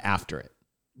it, not after it.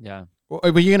 Yeah. But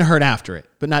you're going to hurt after it,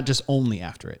 but not just only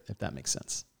after it, if that makes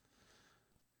sense.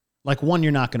 Like one,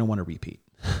 you're not going to want to repeat.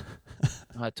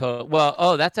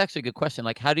 Well, that's actually a good question.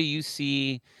 Like, how do you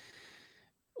see,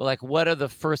 like, what are the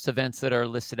first events that are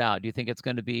listed out? Do you think it's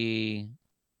going to be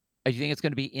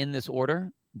in this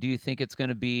order? Do you think it's going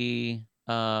to be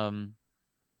for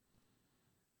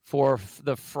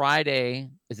the Friday?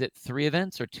 Is it 3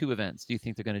 events or 2 events? Do you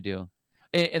think they're going to do?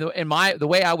 The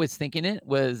way I was thinking it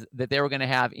was that they were going to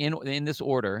have in this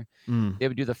order. They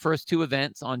would do the first 2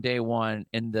 events on day 1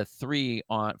 and the 3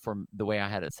 on, from the way I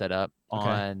had it set up,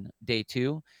 on day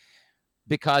 2,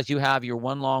 because you have your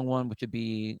one long one, which would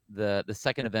be the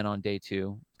second event on day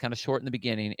 2, kind of short in the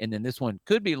beginning, and then this one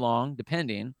could be long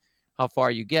depending how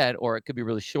far you get, or it could be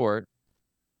really short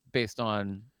based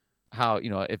on how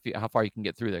far you can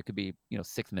get through there. It could be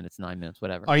 6 minutes, 9 minutes,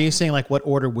 whatever. Are you saying like what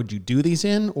order would you do these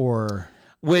in, or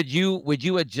would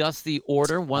you adjust the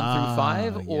order 1 through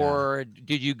 5, or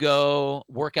did you go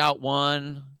workout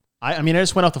 1? I mean, I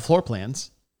just went off the floor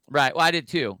plans. Right. Well, I did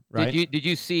too. Right. Did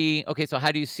you see? Okay, so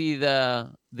how do you see the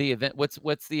event?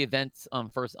 What's the events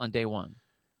first on day 1?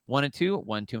 1 and 2,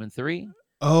 1, 2, and 3.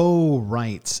 Oh,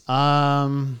 right.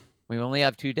 We only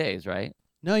have 2 days, right?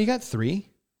 No, you got 3.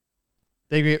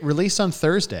 They get released on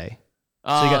Thursday.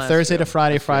 So you got Thursday to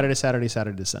Friday, Friday to Saturday,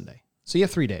 Saturday to Sunday. So you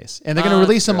have 3 days. And they're going to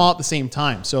release them all at the same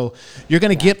time. So you're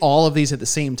going to get all of these at the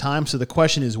same time. So the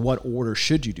question is, what order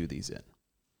should you do these in?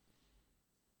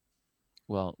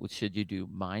 Well, should you do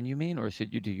mine, you mean? Or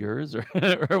should you do yours? Or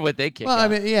or what they kick out? I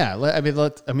mean, yeah.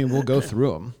 We'll go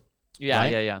through them. Yeah,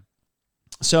 right? yeah.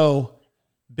 So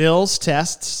Bill's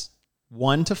tests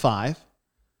 1 to 5.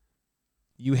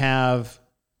 You have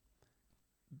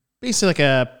basically like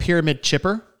a pyramid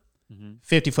chipper. Mm-hmm.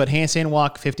 50-foot handstand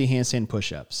walk, 50 handstand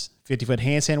push-ups. 50-foot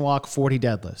handstand walk, 40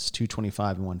 deadlifts,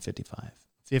 225 and 155.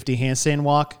 50 handstand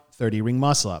walk, 30 ring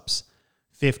muscle-ups.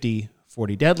 50,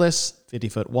 40 deadlifts,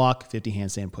 50-foot walk, 50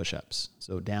 handstand push-ups.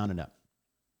 So down and up,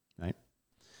 right?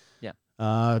 Yeah.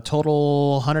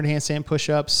 Total 100 handstand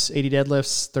push-ups, 80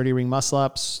 deadlifts, 30 ring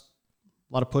muscle-ups.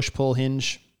 A lot of push-pull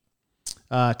hinge.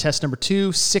 Test number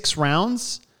 2, 6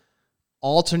 rounds.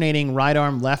 Alternating right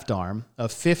arm, left arm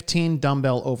of 15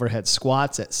 dumbbell overhead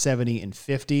squats at 70 and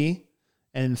 50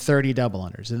 and 30 double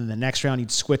unders. And then the next round, you'd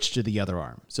switch to the other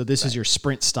arm. So this is your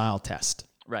sprint style test.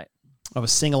 Right. Of a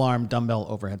single arm dumbbell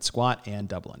overhead squat and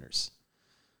double unders.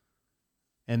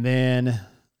 And then,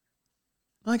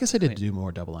 well, I guess I did do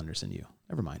more double unders than you.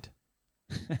 Never mind.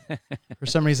 For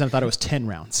some reason, I thought it was 10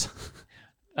 rounds.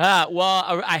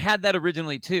 Well, I had that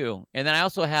originally too. And then I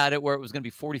also had it where it was going to be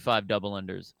 45 double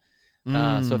unders.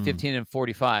 So 15 and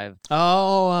 45.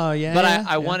 Oh, yeah. But yeah,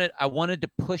 I wanted to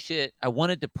push it. I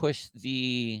wanted to push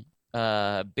the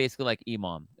basically like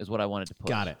EMOM is what I wanted to push.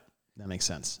 Got it. That makes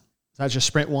sense. So that's your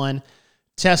sprint 1.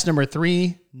 Test number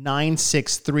 3,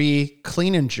 9-6-3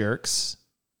 clean and jerks,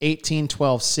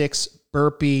 18-12-6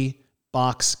 burpee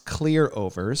box clear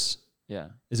overs. Yeah.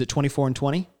 Is it 24 and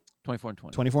 20? 24 and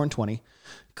 20. 24 and 20.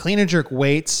 Clean and jerk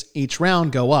weights each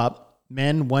round go up.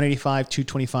 Men 185,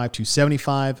 225,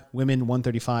 275. Women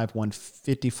 135,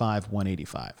 155,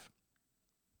 185.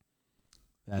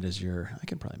 That is your, I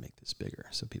can probably make this bigger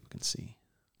so people can see.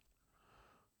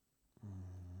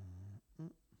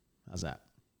 How's that?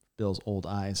 Bill's old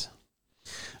eyes.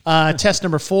 Test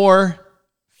number 4,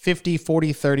 50,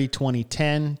 40, 30, 20,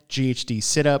 10. GHD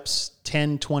sit-ups,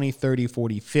 10, 20, 30,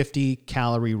 40, 50.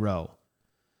 Calorie row.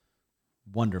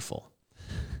 Wonderful.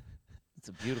 It's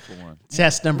a beautiful one.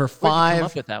 Test number 5. Where'd you come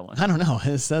up with that one? I don't know.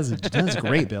 That's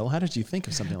great, Bill. How did you think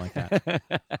of something like that?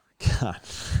 God.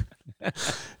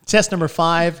 Test number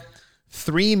 5,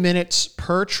 3 minutes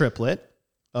per triplet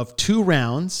of 2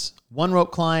 rounds, 1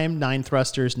 rope climb, 9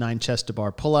 thrusters, 9 chest to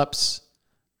bar pull-ups.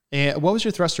 And what was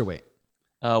your thruster weight?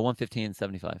 115 and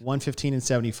 75. 115 and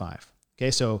 75. Okay,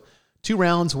 so 2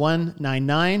 rounds,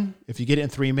 199. If you get it in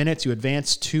 3 minutes, you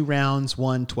advance 2 rounds,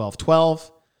 112-12.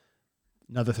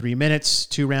 Another 3 minutes,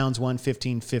 2 rounds,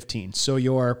 115-15. So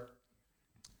your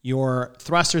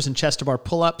thrusters and chest to bar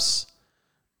pull-ups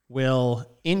will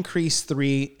increase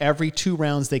 3 every 2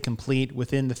 rounds they complete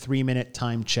within the 3-minute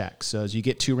time check. So as you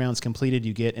get 2 rounds completed,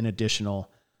 you get an additional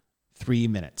 3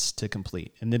 minutes to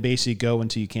complete. And then basically go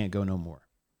until you can't go no more.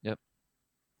 Yep.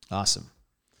 Awesome.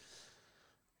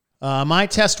 My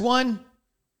test 1,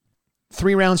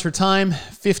 3 rounds for time,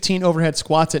 15 overhead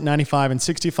squats at 95 and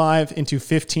 65 into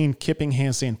 15 kipping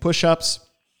handstand push-ups.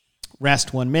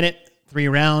 Rest 1 minute, 3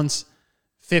 rounds,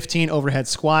 15 overhead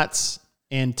squats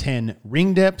and 10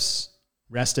 ring dips.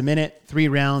 Rest a minute, 3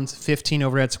 rounds, 15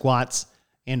 overhead squats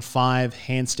and 5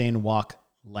 handstand walk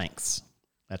lengths.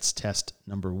 That's test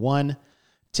number 1.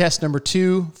 Test number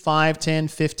 2, 5, 10,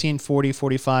 15, 40,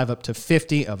 45, up to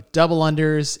 50 of double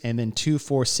unders, and then 2,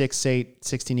 4, 6, 8,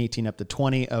 16, 18, up to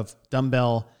 20 of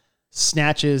dumbbell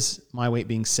snatches, my weight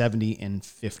being 70 and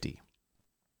 50.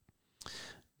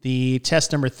 The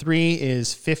test number 3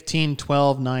 is 15,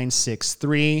 12, 9, 6,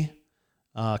 3,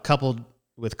 coupled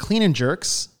with clean and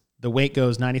jerks. The weight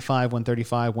goes 95,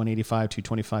 135, 185,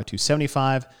 225,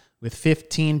 275, with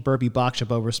 15 burpee box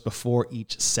jump overs before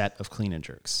each set of clean and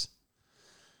jerks.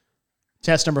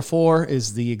 Test number 4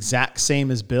 is the exact same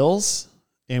as Bill's,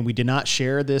 and we did not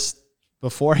share this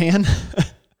beforehand.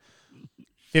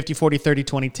 50, 40, 30,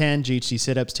 20, 10, GHD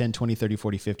sit-ups, 10, 20, 30,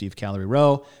 40, 50 of calorie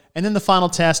row. And then the final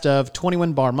test of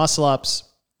 21 bar muscle-ups,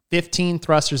 15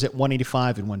 thrusters at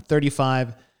 185 and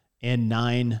 135, and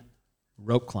 9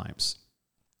 rope climbs.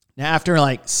 Now, after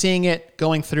seeing it,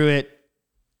 going through it,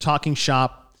 talking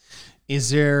shop,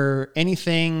 is there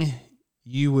anything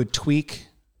you would tweak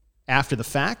after the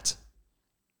fact?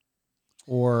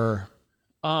 Or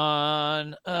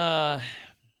on as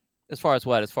far as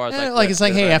what? As far as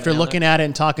hey, after looking at it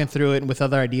and talking through it and with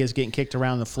other ideas getting kicked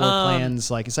around the floor plans,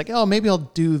 maybe I'll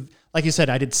do, like you said,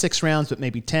 I did 6 rounds, but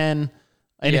maybe 10.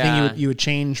 Anything you would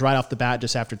change right off the bat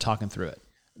just after talking through it?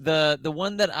 The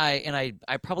one that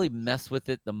I probably messed with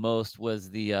it the most was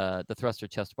the thruster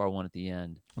chest bar one at the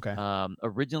end. Okay.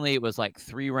 Originally it was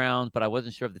 3 rounds, but I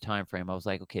wasn't sure of the time frame. I was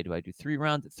like, okay, do I do 3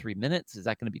 rounds at 3 minutes? Is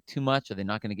that going to be too much? Are they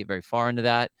not going to get very far into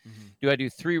that? Mm-hmm. Do I do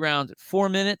 3 rounds at 4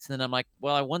 minutes? And then I'm like,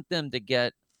 well, I want them to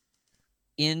get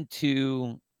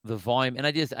into the volume, and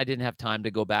I didn't have time to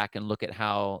go back and look at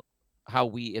how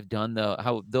we have done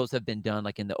how those have been done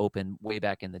in the open way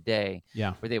back in the day,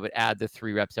 where they would add the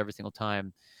 3 reps every single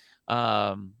time.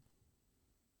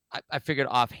 I figured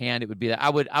offhand it would be that I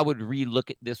would relook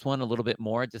at this one a little bit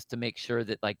more just to make sure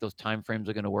that like those time frames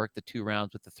are going to work. The 2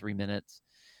 rounds with the 3 minutes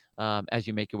as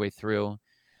you make your way through.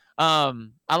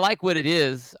 I like what it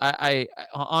is. I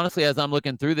honestly, as I'm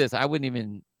looking through this, I wouldn't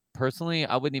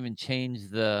even change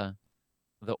the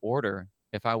order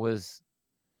if I was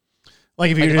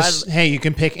Like if like you're just, hey, you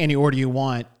can pick any order you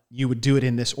want, you would do it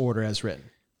in this order as written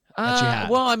that you had.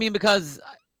 Well, I mean, because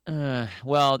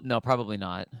well, no, probably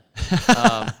not.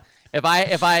 Um,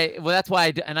 well, that's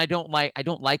why I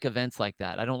don't like events like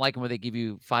that. I don't like them where they give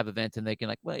you 5 events and they can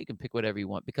like, well, you can pick whatever you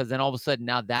want, because then all of a sudden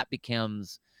now that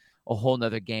becomes a whole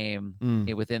nother game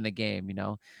within the game, you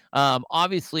know.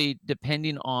 Obviously,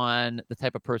 depending on the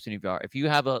type of person you are, if you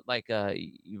have a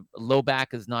low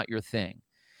back is not your thing,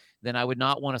 then I would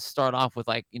not want to start off with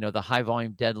like, the high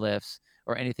volume deadlifts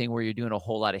or anything where you're doing a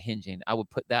whole lot of hinging. I would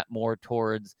put that more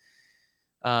towards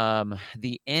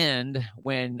the end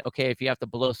when, okay, if you have to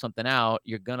blow something out,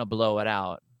 you're going to blow it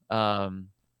out.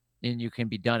 And you can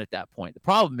be done at that point. The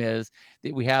problem is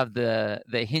that we have the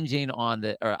hinging on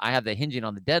I have the hinging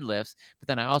on the deadlifts, but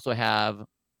then I also have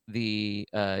the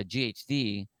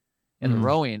GHD and the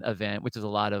rowing event, which is a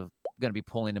lot of going to be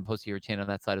pulling and posterior chain on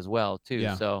that side as well too.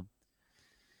 Yeah. So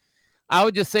I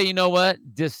would just say, you know what,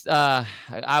 just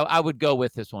I would go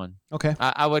with this one. Okay.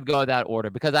 I would go that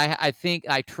order because I think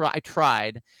I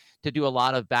tried to do a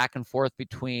lot of back and forth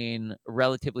between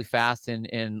relatively fast and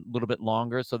a little bit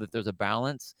longer so that there's a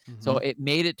balance. So it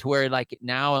made it to where like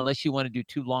now, unless you want to do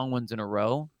 2 long ones in a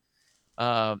row,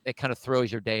 it kind of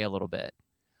throws your day a little bit.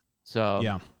 So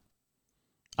yeah.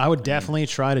 I would definitely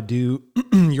try to do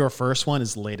your first one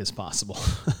as late as possible.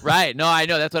 Right. No, I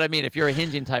know. That's what I mean. If you're a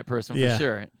hinging type person, for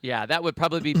sure. Yeah, that would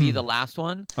probably be the last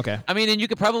one. Okay. I mean, and you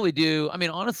could probably do, I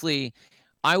mean, honestly,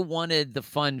 I wanted the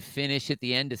fun finish at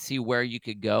the end to see where you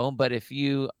could go. But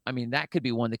that could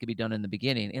be one that could be done in the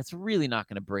beginning. It's really not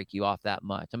going to break you off that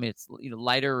much. I mean, it's,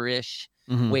 lighter-ish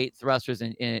weight thrusters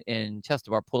and chest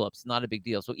to bar pull-ups, not a big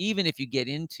deal. So even if you get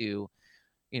into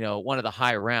one of the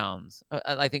high rounds,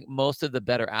 I think most of the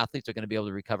better athletes are going to be able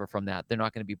to recover from that. They're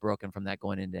not going to be broken from that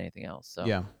going into anything else. So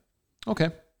yeah. Okay.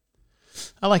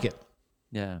 I like it.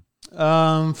 Yeah.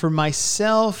 For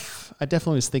myself, I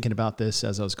definitely was thinking about this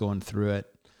as I was going through it.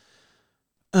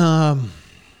 I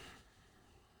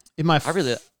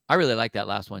really like that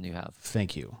last one you have.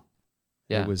 Thank you.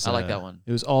 Yeah, I like that one.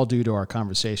 It was all due to our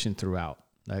conversation throughout.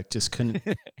 I just couldn't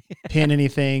pin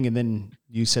anything, and then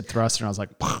you said thruster, and I was like,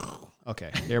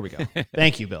 okay, there we go.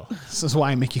 Thank you, Bill. This is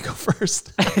why I make you go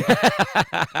first.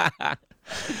 I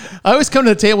always come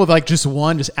to the table with like just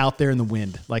one just out there in the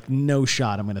wind. Like no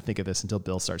shot I'm going to think of this until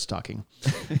Bill starts talking.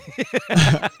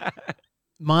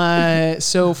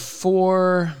 So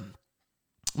for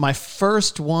my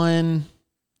first one,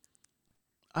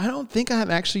 I don't think I have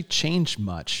actually changed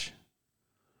much.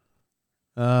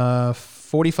 45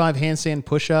 handstand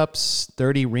push-ups,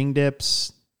 30 ring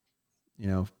dips,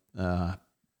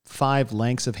 5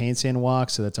 lengths of handstand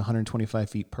walks. So that's 125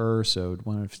 feet per. So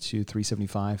 1, 2,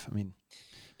 375. I mean,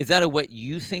 is that what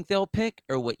you think they'll pick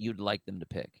or what you'd like them to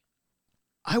pick?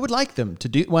 I would like them to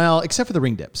do well, except for the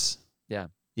ring dips. Yeah.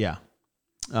 Yeah.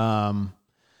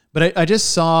 But I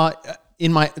just saw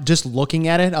just looking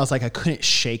at it, I was like, I couldn't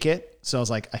shake it. So I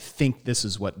was like, I think this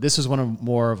is one of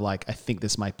more of like, I think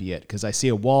this might be it. Cause I see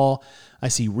a wall, I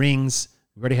see rings.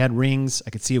 We've already had rings. I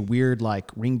could see a weird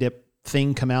like ring dip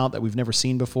thing come out that we've never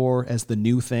seen before as the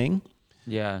new thing.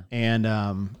 Yeah.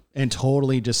 And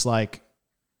totally just like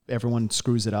everyone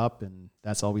screws it up and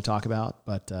that's all we talk about.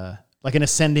 But, like an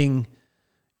ascending,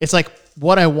 it's like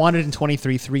what I wanted in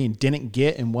 23.3 and didn't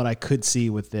get and what I could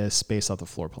see with this based off the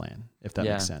floor plan, if that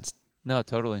makes sense. No,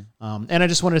 totally. And I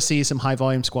just wanted to see some high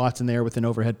volume squats in there with an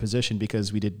overhead position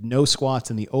because we did no squats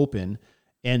in the open.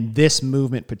 And this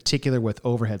movement, particular with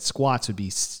overhead squats, would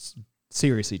be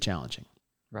seriously challenging.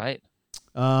 Right.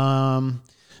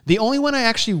 The only one I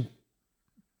actually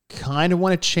kind of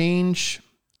want to change,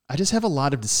 I just have a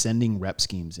lot of descending rep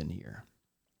schemes in here.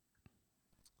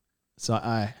 So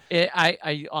I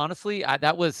honestly,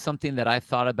 that was something that I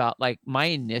thought about. Like my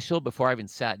initial, before I even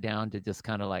sat down to just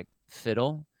kind of like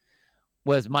fiddle,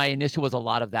 was a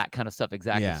lot of that kind of stuff.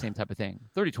 Exactly the same type of thing.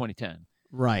 30, 20, 10.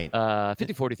 Right.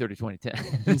 50, 40, 30, 20,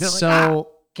 10.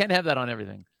 So can't have that on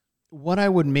everything. What I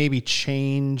would maybe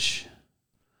change,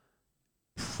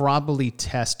 probably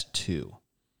test 2.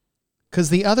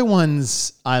 Because the other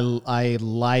ones, I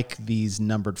like these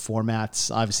numbered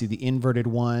formats. Obviously, the inverted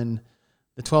one,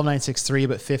 the 12-9-6-3,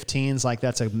 but 15s, like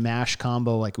that's a mash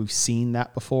combo. Like we've seen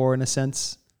that before in a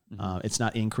sense. It's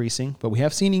not increasing, but we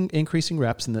have seen increasing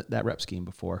reps in that rep scheme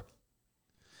before.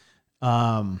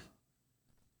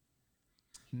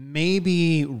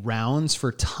 maybe rounds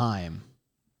for time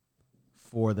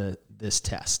for this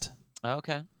test.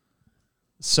 Okay.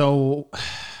 So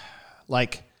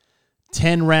like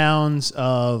 10 rounds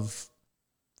of,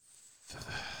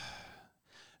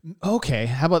 okay,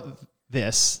 how about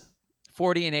this?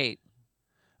 40 and 8.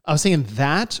 I was thinking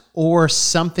that or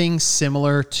something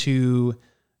similar to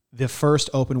the first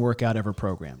open workout ever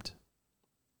programmed.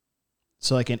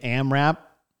 So like an AMRAP,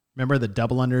 remember the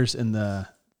double unders and the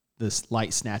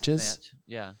light snatches?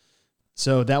 Yeah.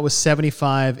 So that was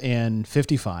 75 and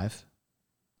 55.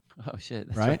 Oh shit.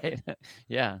 That's Right? right.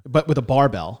 Yeah. But with a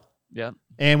barbell. Yeah.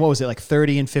 And what was it, like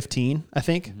 30 and 15, I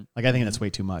think? Mm-hmm. Like, I think that's way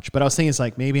too much. But I was thinking it's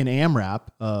like maybe an AMRAP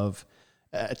of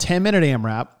a 10-minute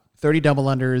AMRAP, 30 double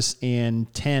unders,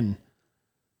 and 10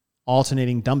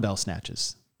 alternating dumbbell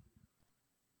snatches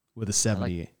with a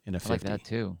 70 and a 50. I like that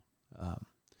too.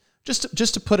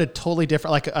 Just to put a totally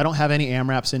different, like I don't have any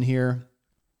AMRAPs in here.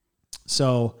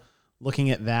 So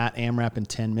looking at that AMRAP in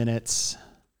 10 minutes,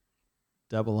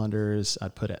 double unders,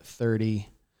 I'd put at 30,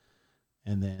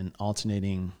 and then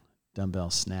alternating dumbbell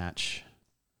snatch.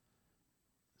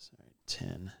 Sorry,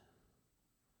 10.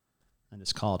 And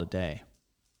just call it a day.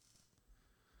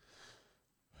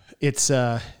 It's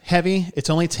heavy. It's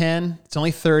only 10. It's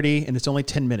only 30, and it's only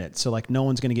 10 minutes. So like no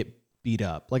one's going to get beat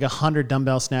up. Like 100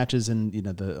 dumbbell snatches and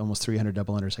the almost 300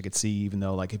 double unders I could see. Even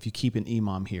though like if you keep an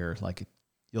EMOM here, like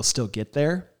you'll still get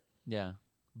there. Yeah.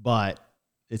 But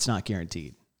it's not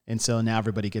guaranteed. And so now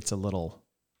everybody gets a little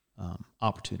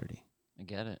opportunity. I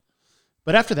get it.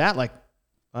 But after that, like,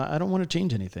 I don't want to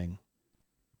change anything.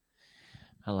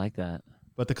 I like that.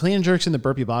 But the clean and jerks and the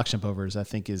burpee box jump overs, I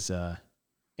think, is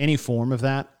any form of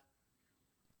that.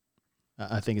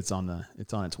 I think it's on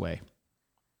its way.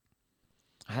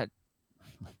 I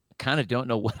kind of don't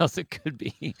know what else it could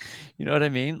be. You know what I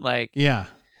mean? Like, yeah.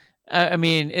 I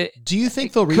mean, do you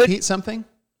think they'll repeat something?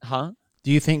 Huh?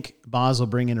 Do you think Boz will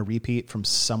bring in a repeat from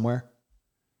somewhere?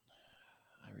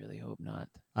 I really hope not.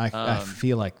 I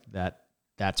feel like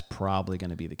that's probably going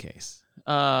to be the case.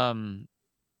 Yeah,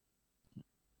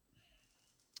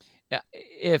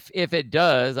 if it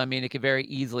does, I mean, it could very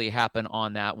easily happen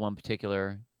on that one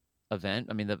particular event.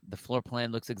 I mean, the floor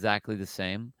plan looks exactly the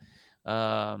same.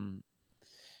 I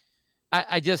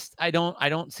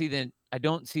don't see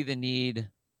the need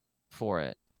for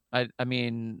it. I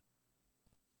mean,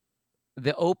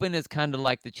 the open is kind of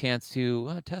like the chance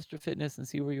to test your fitness and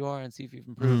see where you are and see if you've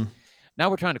improved. Now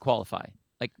we're trying to qualify.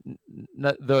 Like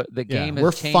the game has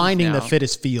we're changed finding now. the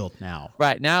fittest field now.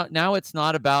 Right. Now it's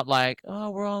not about like, oh,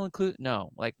 we're all included.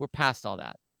 No, like we're past all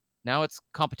that. Now it's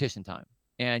competition time.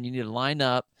 And you need to line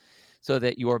up so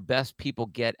that your best people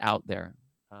get out there.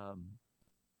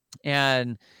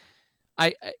 And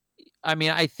I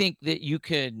mean, I think that you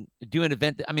could do an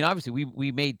event. I mean, obviously,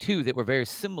 we made two that were very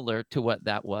similar to what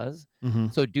that was. Mm-hmm.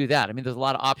 So do that. I mean, there's a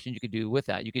lot of options you could do with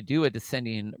that. You could do a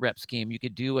descending rep scheme. You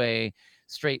could do a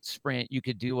straight sprint. You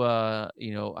could do a,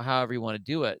 however you want to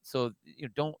do it. So I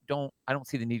don't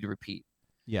see the need to repeat.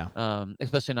 Yeah.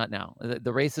 Especially not now.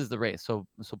 The race is the race. So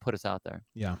put us out there.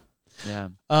 Yeah. Yeah.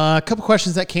 A couple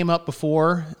questions that came up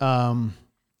before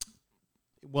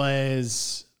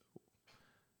was.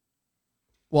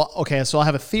 Well, okay, so I'll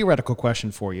have a theoretical question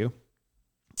for you.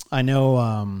 I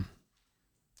know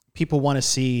people want to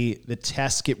see the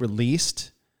tests get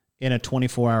released in a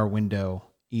 24-hour window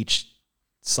each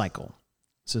cycle.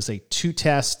 So say 2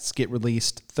 tests get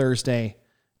released Thursday.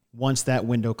 Once that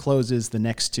window closes, the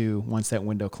next 2. Once that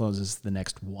window closes, the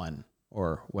next 1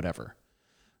 or whatever.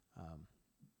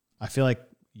 I feel like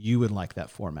you would like that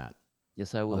format.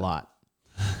 Yes, I would. A lot.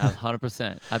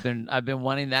 100%. I've been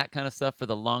wanting that kind of stuff for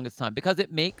the longest time because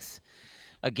it makes,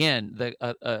 again,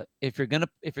 if you're gonna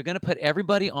put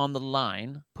everybody on the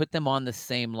line, put them on the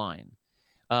same line.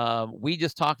 We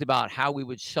just talked about how we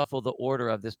would shuffle the order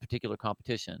of this particular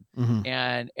competition,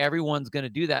 and everyone's going to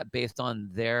do that based on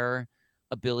their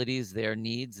abilities, their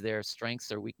needs, their strengths,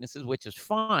 their weaknesses, which is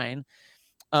fine.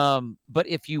 But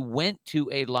if you went to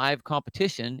a live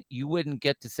competition, you wouldn't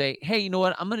get to say, hey, you know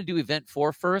what? I'm going to do event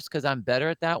 4 first because I'm better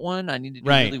at that one. I need to do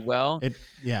really well. So,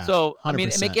 100%. I mean,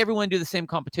 make everyone do the same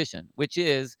competition, which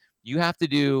is you have to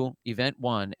do event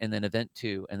 1 and then event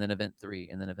 2 and then event 3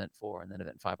 and then event 4 and then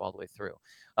event 5 all the way through.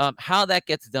 How that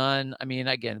gets done, I mean,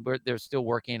 again, they're still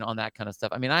working on that kind of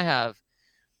stuff. I mean,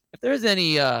 if there's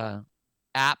any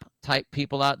app type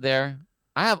people out there,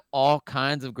 I have all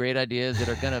kinds of great ideas that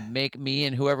are going to make me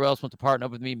and whoever else wants to partner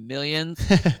up with me millions.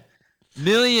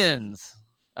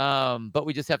 But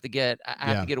we just have to get, I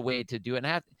have to get a way to do it.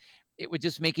 And it would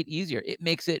just make it easier. It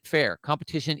makes it fair.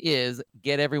 Competition is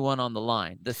get everyone on the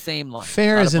line, the same line.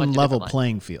 Fair as in level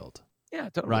playing field. Yeah,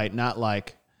 totally. Right. Not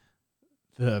like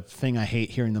the thing I hate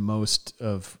hearing the most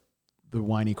of the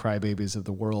whiny crybabies of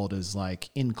the world is like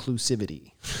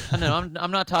inclusivity. No,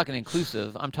 I'm not talking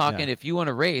inclusive. I'm talking if you want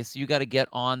to race, you got to get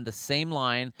on the same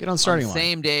line, get on starting line,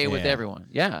 same day with everyone.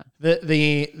 Yeah.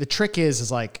 The trick is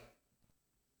like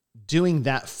doing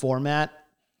that format.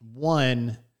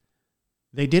 One,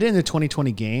 they did it in the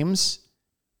 2020 games,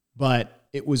 but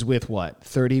it was with what,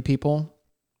 30 people,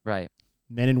 right?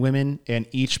 Men and women, and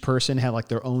each person had like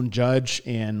their own judge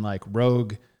and like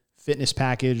rogue fitness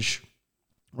package.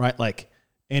 Right. Like,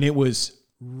 and it was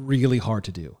really hard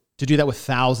to do that with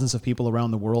thousands of people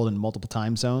around the world in multiple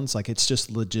time zones. Like, it's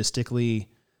just logistically,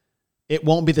 it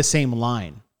won't be the same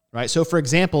line. Right. So for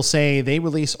example, say they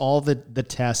release all the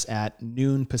tests at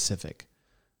noon Pacific,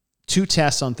 2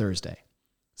 tests on Thursday.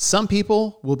 Some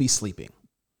people will be sleeping.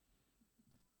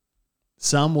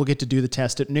 Some will get to do the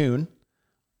test at noon,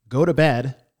 go to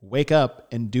bed, wake up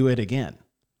and do it again.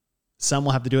 Some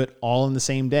will have to do it all in the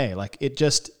same day. Like, it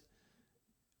just,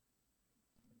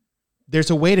 there's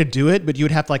a way to do it, but you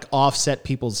would have to like offset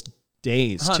people's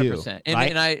days 100%. Too.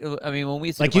 Right? And I mean, when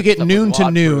we like you get noon to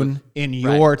noon in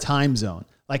your time zone.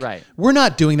 Like, we're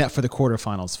not doing that for the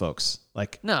quarterfinals, folks.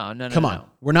 Like, no. Come on.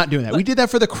 We're not doing that. We did that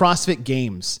for the CrossFit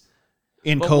Games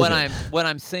in COVID. What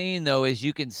I'm saying though is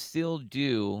you can still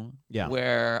do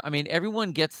where, I mean,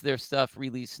 everyone gets their stuff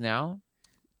released now.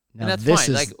 And that's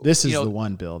fine. Like, this is the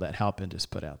one, Bill, that Halpin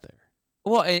just put out there.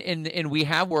 Well, and we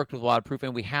have worked with Waterproof,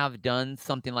 and we have done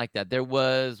something like that. There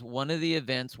was one of the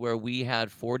events where we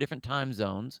had 4 different time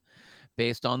zones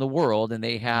based on the world, and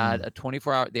they had a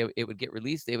 24-hour. It would get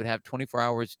released. They would have 24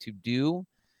 hours to do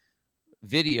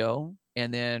video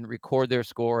and then record their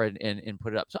score and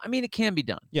put it up. So I mean, it can be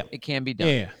done. Yeah, it can be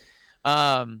done.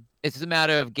 Yeah. It's just a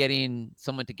matter of getting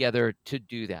someone together to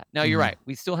do that. Now you're right.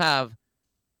 We still have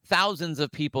thousands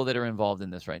of people that are involved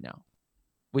in this right now,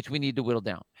 which we need to whittle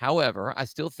down. However, I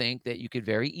still think that you could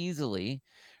very easily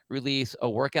release a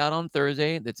workout on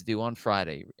Thursday that's due on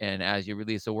Friday. And as you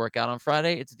release a workout on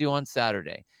Friday, it's due on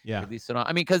Saturday. Yeah. Release it on,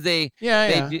 I mean, because they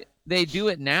do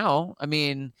it now. I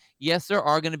mean, yes, there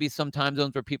are going to be some time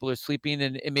zones where people are sleeping,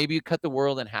 and maybe you cut the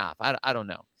world in half. I don't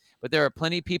know. But there are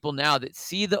plenty of people now that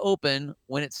see the open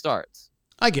when it starts.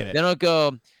 I get it. They don't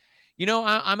go,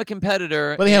 I'm a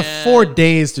competitor. Well, they have 4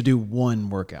 days to do one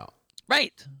workout.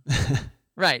 Right.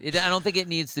 Right. I don't think it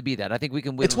needs to be that. I think we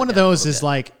can. It's one of those is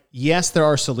like, yes, there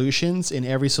are solutions, and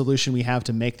every solution we have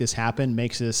to make this happen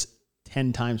makes this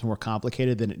 10 times more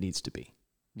complicated than it needs to be.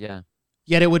 Yeah.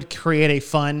 Yet it would create a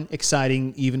fun,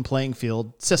 exciting, even playing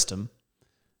field system,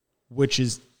 which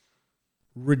is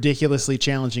ridiculously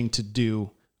challenging to do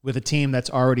with a team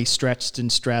that's already stretched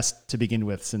and stressed to begin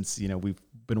with, since, we've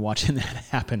been watching that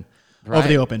happen over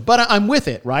the open. But I'm with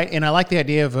it, right? And I like the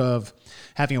idea of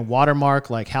having a watermark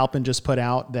like Halpin just put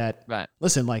out that,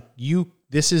 listen, like you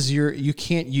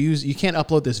can't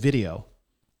upload this video.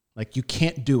 Like, you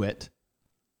can't do it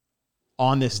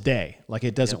on this day. Like,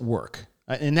 it doesn't work.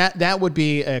 And that would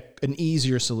be an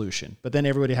easier solution. But then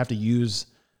everybody would have to use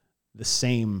the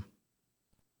same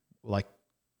like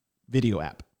video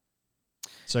app.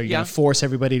 So you're going to force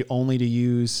everybody only to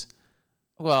use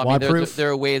Waterproof? There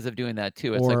are ways of doing that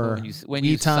too. It's like when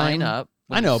you sign up.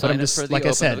 I know, but I'm just, like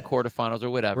I said, the quarterfinals or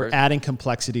whatever. We're adding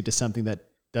complexity to something that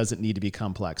doesn't need to be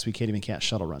complex. We can't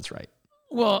shuttle runs right.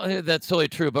 Well, that's totally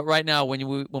true. But right now, when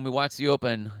we watch the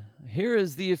open, here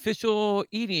is the official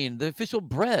eating, the official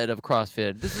bread of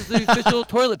CrossFit. This is the official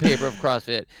toilet paper of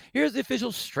CrossFit. Here's the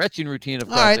official stretching routine of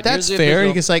CrossFit. All right, that's fair.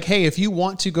 It's like, hey, if you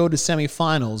want to go to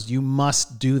semifinals, you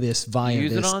must do this via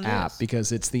this app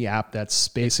because it's the app that's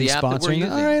basically sponsoring it.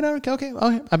 All right, okay.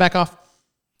 I back off.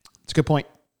 It's a good point.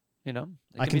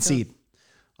 I concede.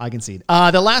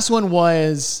 The last one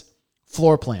was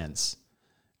floor plans.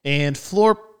 And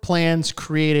floor plans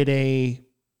created a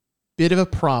bit of a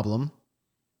problem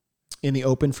in the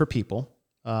open for people,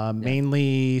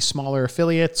 mainly smaller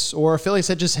affiliates or affiliates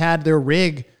that just had their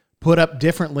rig put up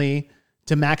differently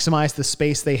to maximize the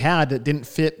space they had that didn't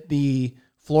fit the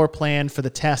floor plan for the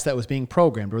test that was being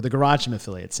programmed, or the garage gym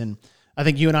affiliates. And I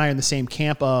think you and I are in the same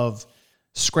camp of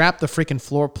scrap the freaking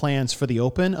floor plans for the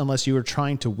open unless you were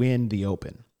trying to win the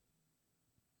open.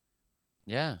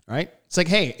 Yeah. Right? It's like,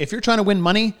 hey, if you're trying to win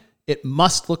money, it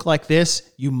must look like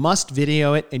this. You must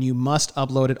video it, and you must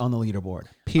upload it on the leaderboard.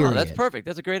 Period. Oh, that's perfect.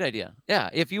 That's a great idea. Yeah.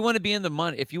 If you want to be in the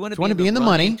money, if you want to be in the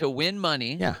money to win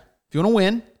money. Yeah. If you want to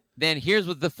win, then here's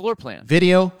what the floor plan.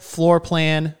 Video, floor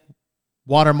plan,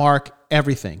 watermark,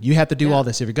 everything. You have to do all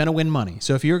this if you're going to win money.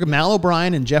 So if you're Mal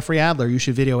O'Brien and Jeffrey Adler, you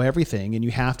should video everything, and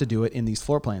you have to do it in these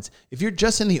floor plans. If you're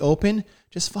just in the open,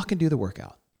 just fucking do the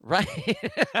workout. Right.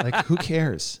 Like, who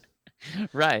cares?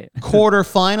 Right.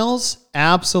 Quarterfinals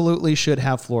absolutely should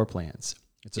have floor plans.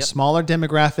 It's a Yep. smaller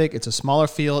demographic. It's a smaller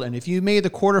field. And if you made the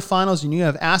quarterfinals and you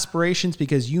have aspirations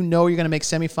because you know you're going to make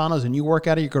semifinals and you work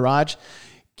out of your garage,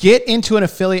 get into an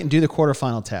affiliate and do the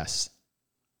quarterfinal test.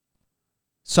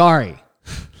 Sorry.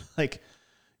 Like,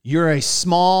 you're a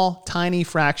small, tiny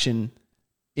fraction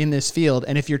in this field.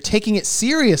 And if you're taking it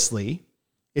seriously,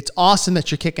 it's awesome that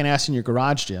you're kicking ass in your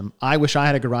garage gym. I wish I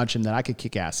had a garage gym that I could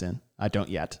kick ass in. I don't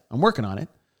yet. I'm working on it.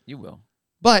 You will.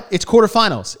 But it's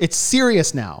quarterfinals. It's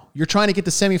serious now. You're trying to get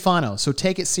to semifinals, so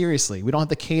take it seriously. We don't have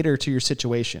to cater to your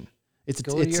situation. It's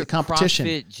a competition.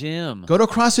 CrossFit gym. Go to a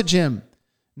CrossFit gym.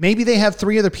 Maybe they have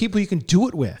 3 other people you can do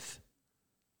it with.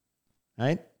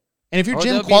 Right? And if your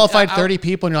gym qualified 30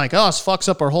 people and you're like, oh, this fucks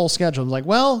up our whole schedule. I'm like,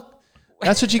 well,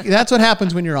 that's what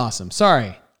happens when you're awesome.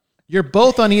 Sorry. You're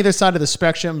both on either side of the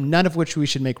spectrum, none of which we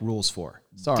should make rules for.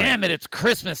 Sorry. Damn it, it's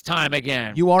Christmas time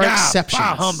again. You are exceptions.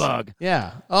 Bah, humbug.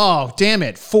 Yeah. Oh, damn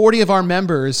it. 40 of our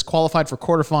members qualified for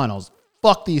quarterfinals.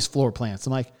 Fuck these floor plans.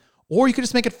 I'm like, or you could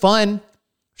just make it fun. I'm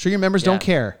sure your members don't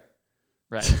care.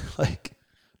 Right. Like,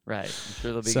 right. I'm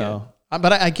sure they'll be good.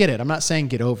 But I get it. I'm not saying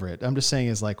get over it. I'm just saying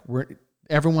is like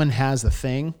everyone has the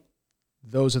thing.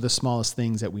 Those are the smallest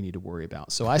things that we need to worry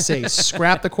about. So I say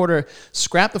scrap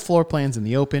the floor plans in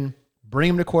the open, bring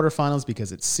them to quarterfinals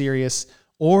because it's serious,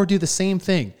 or do the same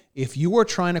thing. If you are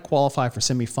trying to qualify for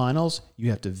semifinals,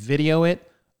 you have to video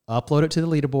it, upload it to the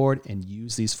leaderboard, and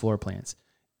use these floor plans.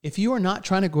 If you are not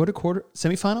trying to go to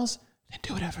semifinals, then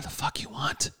do whatever the fuck you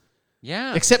want.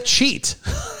 Yeah. Except cheat.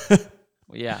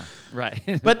 Yeah,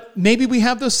 right. But maybe we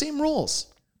have those same rules.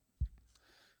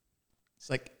 It's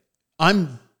like,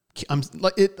 I'm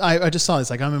like I just saw this.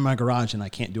 Like, I'm in my garage and I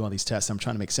can't do all these tests. I'm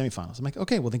trying to make semifinals. I'm like,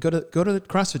 okay, well then go to the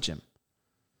CrossFit gym.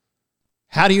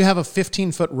 How do you have a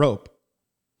 15-foot rope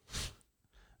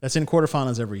that's in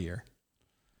quarterfinals every year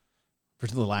for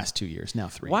the last 2 years? Now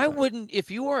 3. Why wouldn't,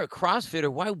 if you are a CrossFitter,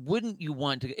 why wouldn't you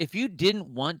want to? If you didn't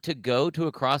want to go to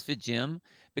a CrossFit gym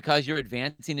because you're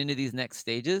advancing into these next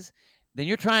stages, then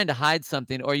you're trying to hide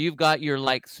something, or you've got your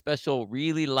like special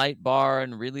really light bar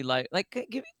and really light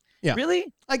Yeah.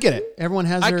 Really? I get it. Everyone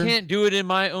has their I can't do it in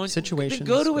my own situations. Then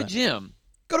go to a gym.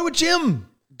 Go to a gym.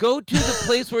 Go to the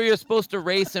place where you're supposed to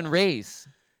race and race.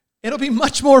 It'll be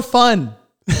much more fun.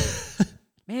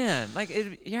 Man, like,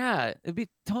 it'd be.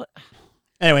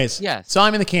 Anyways, yes. So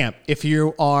I'm in the camp. If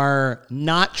you are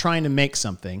not trying to make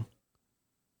something,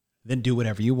 then do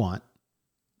whatever you want.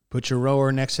 Put your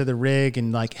rower next to the rig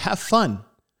and like have fun.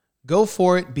 Go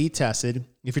for it. Be tested.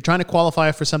 If you're trying to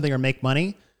qualify for something or make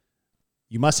money,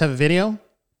 you must have a video,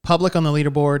 public on the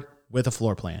leaderboard with a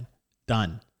floor plan.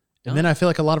 Done. And then I feel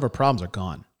like a lot of our problems are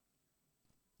gone.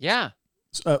 Yeah.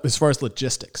 As far as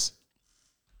logistics.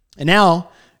 And now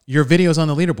your video's on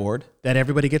the leaderboard that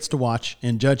everybody gets to watch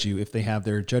and judge you if they have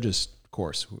their judges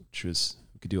course, which was,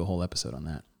 we could do a whole episode on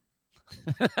that.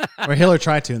 Or Hiller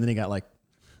tried to, and then he got like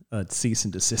a cease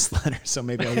and desist letter. So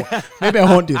maybe I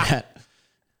won't do that.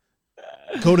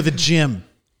 Go to the gym.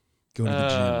 Go to the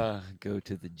gym. Go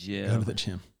to the gym. Go to the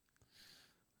gym.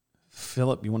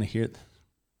 Philip, you want to hear it?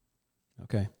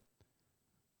 Okay.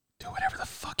 Do whatever the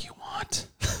fuck you want.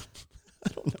 I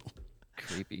don't know.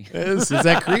 Creepy. Is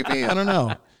that creepy? I don't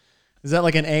know. Is that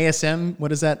like an ASM?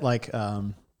 What is that like?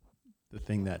 The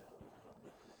thing that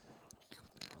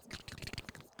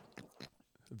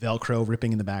Velcro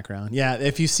ripping in the background. Yeah,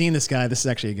 if you've seen this guy, this is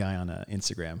actually a guy on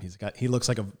Instagram. He looks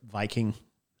like a Viking.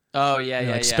 Oh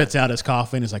yeah, Spits out his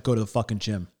coffee and is like, go to the fucking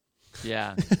gym.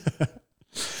 Yeah.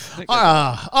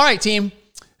 All right, team.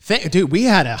 Dude, we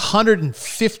had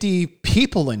 150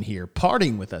 people in here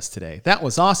partying with us today. That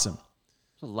was awesome.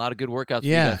 A lot of good workouts for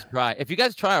you guys to try. If you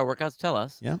guys try our workouts, tell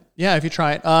us. Yeah, if you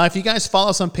try it. If you guys follow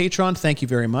us on Patreon, thank you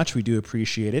very much. We do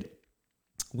appreciate it.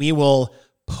 We will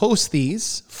post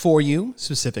these for you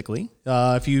specifically.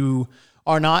 If you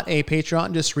are not a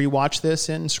Patreon, just rewatch this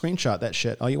and screenshot that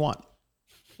shit all you want.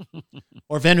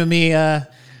 Or Venmo me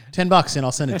 $10 and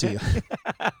I'll send it to you.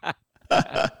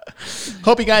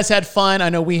 Hope you guys had fun. I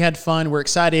know we had fun. We're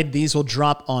excited. These will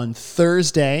drop on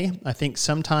Thursday. I think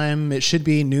sometime it should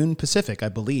be noon Pacific, I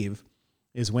believe,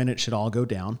 is when it should all go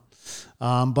down.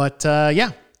 But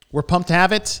we're pumped to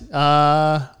have it.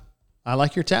 I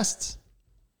like your tests.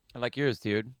 I like yours,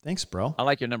 dude. Thanks, bro. I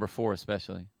like your number 4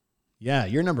 especially. Yeah,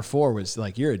 your number 4 was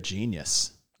like, you're a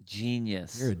genius.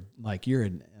 Genius. I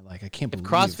can't believe.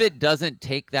 If CrossFit doesn't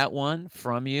take that one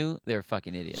from you, they're a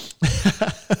fucking idiot.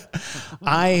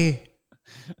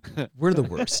 We're the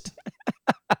worst.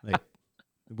 Like,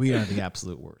 we are the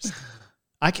absolute worst.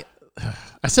 I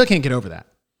still can't get over that.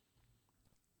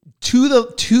 To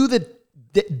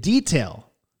the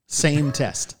detail, Same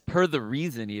test. Per the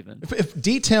reason, even. If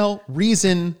detail,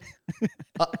 reason,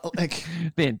 like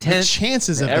the intent, the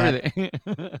chances of everything.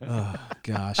 that. Oh,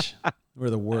 gosh. We're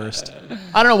the worst.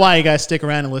 I don't know why you guys stick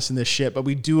around and listen to this shit, but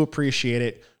we do appreciate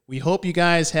it. We hope you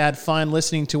guys had fun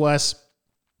listening to us.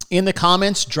 In the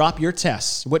comments, drop your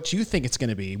tests, what you think it's going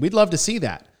to be. We'd love to see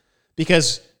that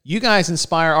because you guys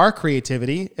inspire our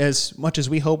creativity as much as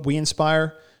we hope we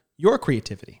inspire your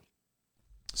creativity.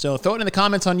 So throw it in the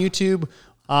comments on YouTube.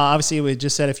 Obviously, we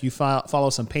just said if you follow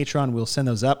us on Patreon, we'll send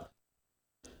those up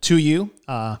to you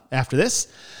after this.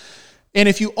 And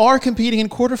if you are competing in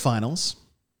quarterfinals,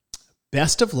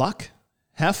 best of luck.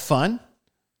 Have fun.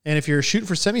 And if you're shooting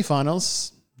for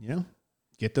semifinals,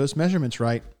 get those measurements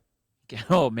right.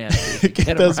 Oh, man.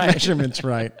 Get those measurements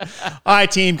right. All right,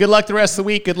 team. Good luck the rest of the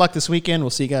week. Good luck this weekend. We'll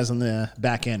see you guys on the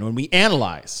back end when we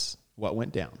analyze what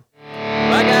went down.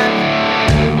 Bye,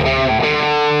 guys.